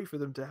been great for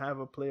them to have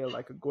a player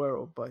like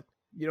Aguero, but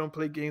you don't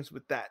play games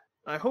with that.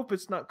 I hope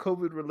it's not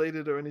COVID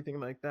related or anything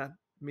like that.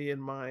 Me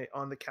and my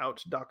on the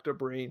couch Dr.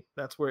 Brain.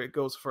 That's where it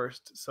goes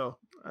first. So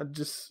I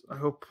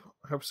hope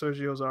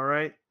Sergio's all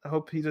right. I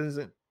hope he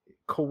doesn't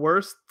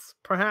coerced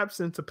perhaps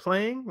into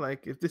playing.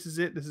 Like if this is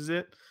it, this is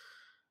it.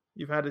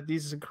 You've had a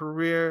decent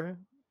career.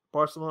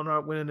 Barcelona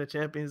aren't winning the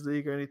Champions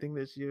League or anything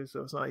this year,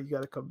 so it's not like you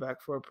got to come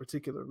back for a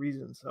particular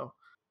reason. So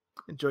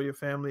enjoy your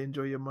family,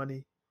 enjoy your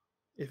money,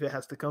 if it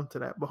has to come to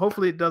that. But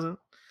hopefully it doesn't,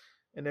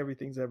 and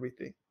everything's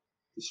everything.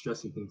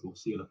 Distressing thing to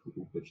see on a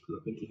football pitch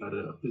because I think he had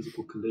a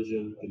physical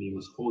collision and he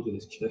was holding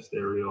his chest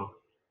area.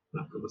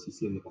 Like obviously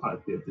seeing quite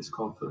a bit of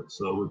discomfort.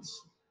 So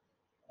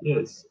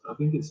I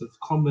think it's a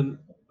common,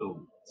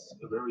 it's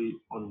a very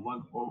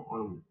unwanted,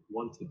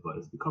 but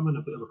it's becoming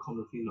a bit of a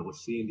common thing that we're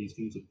seeing these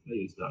teams of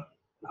players that are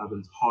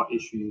having heart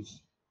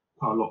issues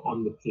quite a lot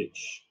on the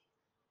pitch.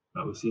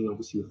 We're seeing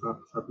obviously with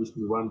Fabrice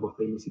Muamba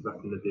famously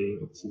back in the day,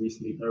 obviously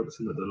recently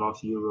Eriksen at the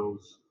last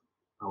Euros,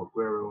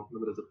 Aguero.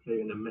 Remember there's a player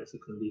in the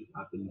Mexican league,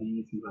 I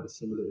believe, who had a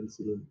similar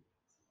incident.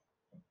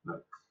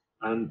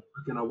 And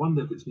again, I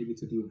wonder if it's maybe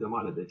to do with the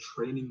amount that they're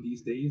training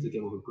these days.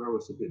 Again, with Aguero,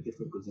 it's a bit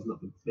different because he's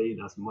not been playing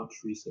as much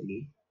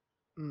recently.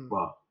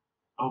 But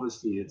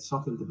obviously, it's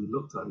something to be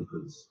looked at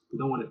because we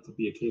don't want it to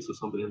be a case where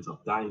somebody ends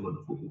up dying on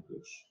the football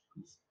pitch.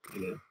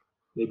 Again,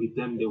 maybe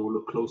then they will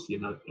look closely,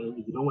 and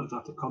you don't want it to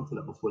have to come to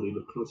that before they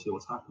look closely at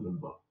what's happening.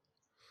 But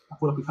I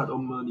feel like we've had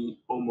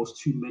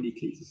almost too many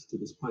cases to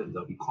this point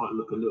that we can't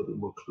look a little bit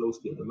more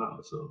closely at the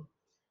matter. So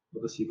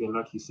obviously, again,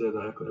 like you said,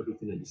 I echo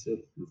everything that you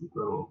said with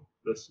Aguero.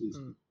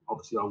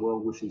 Obviously, our well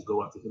wishes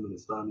go out to him and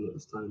his family at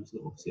this time. It's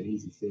not obviously an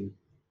easy thing.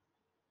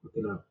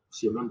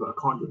 See, remember, I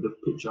can't get the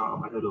picture out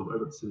of my head of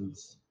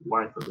Eriksen's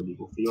wife, I believe,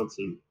 or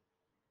fiance.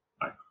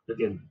 Like,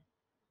 again,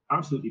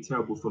 absolutely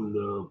terrible from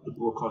the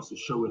broadcaster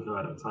showing her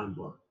at that time,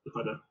 but the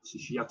fact that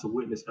she had to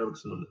witness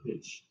Eriksen on the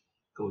pitch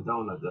go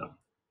down like that.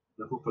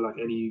 I hope for like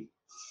any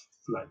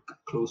like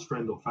close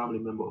friend or family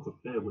member of a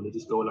player, when they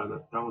just go like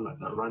that down like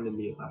that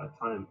randomly at a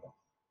time,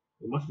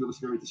 it must be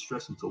very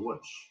distressing to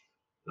watch.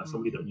 Like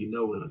somebody that you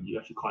know and you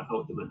actually can't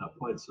help them at that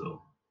point.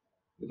 So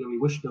again, we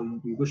wish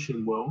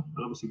him well,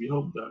 and obviously we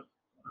hope that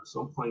at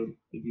some point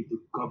maybe the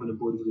governing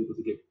body is able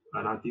to get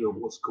an idea of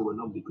what's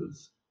going on,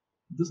 because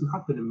it doesn't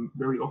happen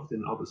very often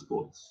in other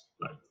sports.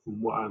 Like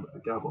from what I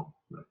gather,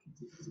 like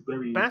it's a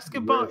very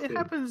basketball. It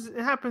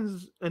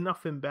happens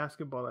enough in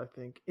basketball. I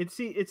think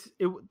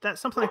that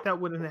something like that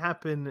wouldn't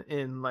happen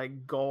in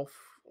like golf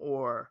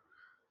or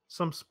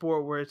some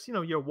sport where it's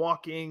you're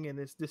walking and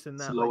it's this and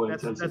that.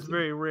 Like that's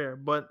very rare.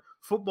 But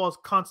football's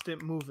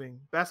constant moving.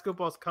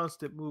 Basketball's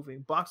constant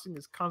moving. Boxing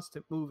is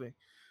constant moving.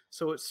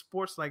 So it's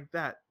sports like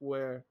that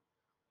where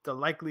the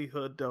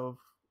likelihood of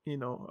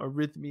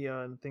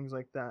arrhythmia and things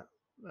like that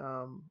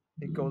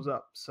it goes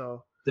up.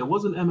 So there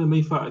was an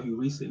MMA fighter who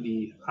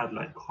recently had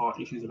like heart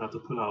issues and had to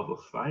pull out of a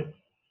fight.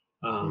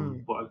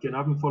 But again, I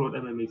haven't followed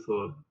MMA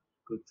for a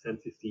good 10,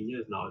 15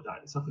 years now. That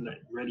it's something that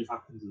rarely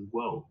happens as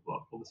well.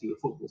 But obviously with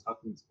football,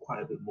 happens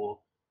quite a bit more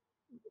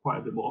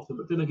often.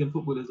 But then again,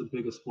 football is a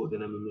bigger sport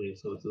than MMA,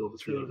 so it's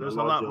obviously there's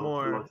a lot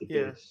more.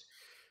 Yes,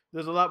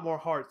 there's a lot more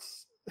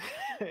hearts,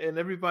 and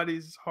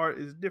everybody's heart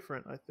is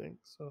different. I think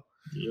so.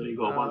 You only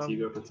got one, so you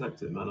got to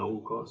protect it, man, at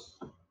all costs.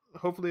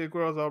 Hopefully,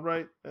 Aguero's all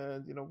right,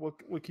 and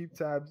we'll keep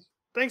tabs.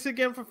 Thanks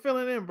again for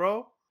filling in,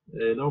 bro.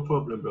 Yeah, no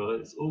problem, bro.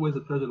 It's always a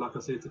pleasure, like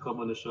I say, to come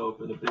on the show. I've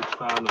been a big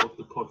fan of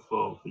the pod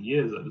for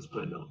years at this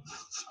point now.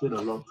 It's been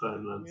a long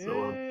time, man.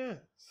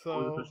 So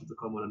always a pleasure to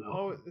come on and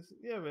help.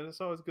 Man,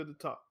 it's always good to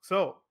talk.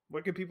 So,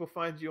 where can people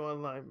find you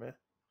online, man?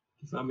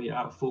 You find me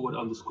at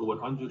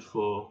 @forward_100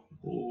 for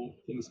all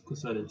things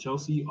concerning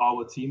Chelsea,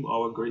 our team,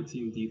 our great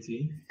team,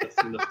 DT.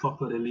 That's in the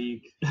top of the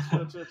league.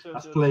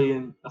 That's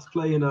playing.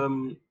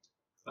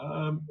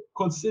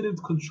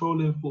 Considered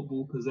controlling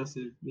football,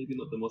 possessive, maybe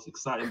not the most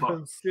exciting, but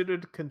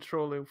considered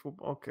controlling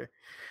football. Okay,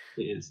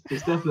 it is.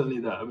 It's definitely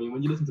that. I mean,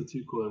 when you listen to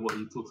Tuchel and what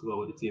he talks about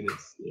with the team,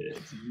 it's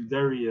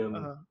very.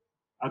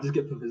 I just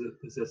get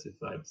possessive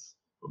vibes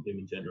from him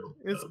in general.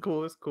 It's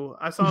cool. It's cool.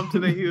 I saw him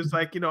today. He was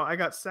like, I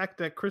got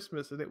sacked at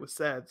Christmas and it was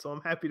sad, so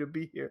I'm happy to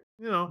be here.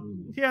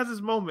 He has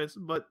his moments,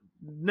 but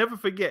never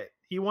forget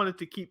he wanted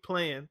to keep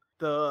playing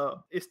the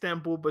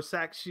Istanbul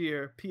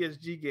Başakşehir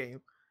PSG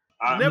game.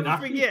 Never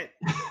forget.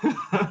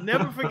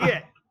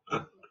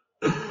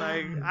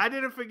 Like I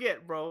didn't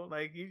forget, bro.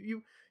 Like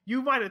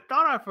you might have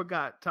thought I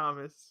forgot,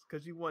 Thomas,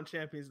 because you won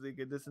Champions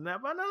League and this and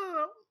that, but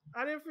no,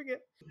 I didn't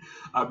forget.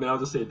 I mean, I'll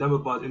just say,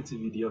 Demirbaş's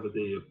interview the other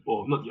day,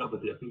 or not the other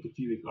day, I think a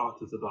few weeks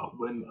after, about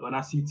when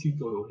I see Tuchel,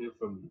 he'll hear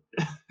from me.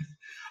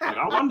 Like,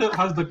 I wonder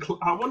has the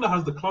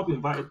club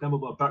invited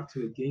Demirbaş back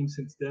to a game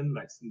since then?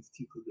 Like since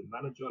Tuchel's been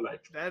manager,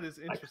 like that is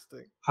interesting.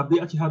 Like, have they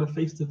actually had a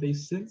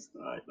face-to-face since?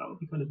 That would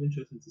be kind of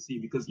interesting to see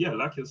because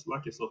like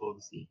yourself,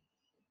 obviously,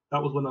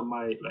 that was one of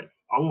my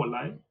I won't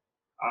lie.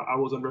 I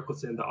was on record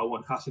saying that I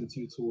want Hassan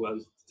Tuchel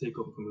as to take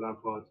over from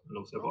Lampard, and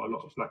obviously I got a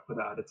lot of flack for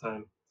that at the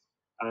time.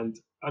 And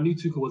I knew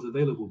Tuchel was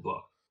available,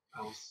 but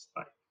I was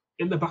like,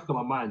 in the back of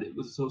my mind, it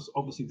was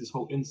obviously this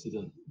whole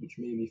incident, which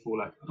made me feel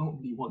like I don't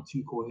really want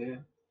Tuchel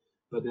here.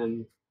 But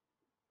then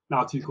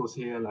now Tuchel's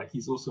here, like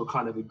he's also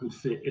kind of a good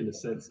fit in a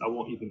sense. I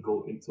won't even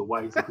go into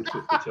why he's a good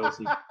fit for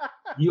Chelsea.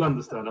 You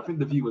understand. I think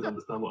the viewers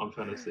understand what I'm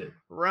trying to say.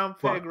 Round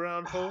peg,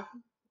 round hole.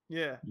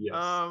 Yeah.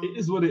 Yes. It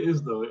is what it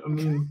is, though. I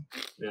mean,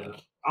 yeah.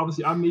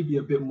 Obviously, I may be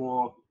a bit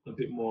more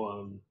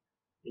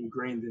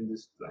ingrained in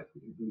this, like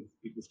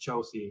with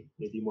Chelsea,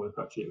 maybe more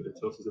infatuated with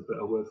Chelsea is a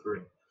better word for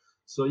it.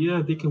 So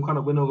yeah, they can kind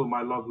of win over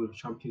my love with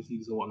Champions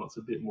Leagues and whatnot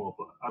a bit more,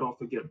 but I don't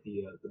forget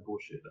the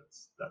bullshit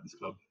that this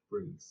club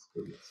brings.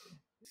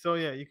 So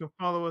yeah, you can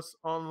follow us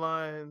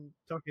online.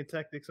 Talking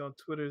Tactics on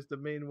Twitter is the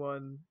main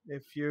one.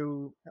 If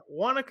you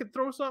want to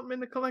throw something in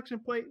the collection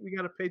plate, we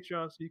got a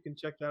Patreon, so you can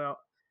check that out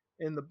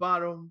in the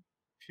bottom.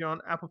 If you're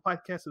on Apple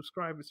Podcast,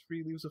 subscribe. It's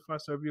free. Leave us a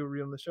 5-star review.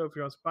 We're on the show. If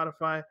you're on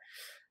Spotify,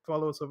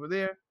 follow us over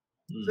there.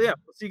 So yeah,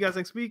 we'll see you guys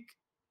next week.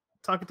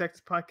 Talking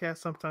Tactics podcast,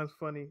 sometimes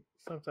funny,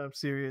 sometimes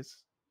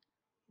serious.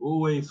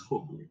 Always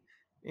football.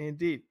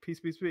 Indeed. Peace,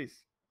 peace,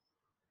 peace.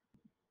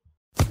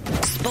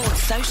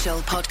 Sports Social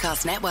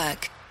Podcast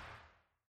Network.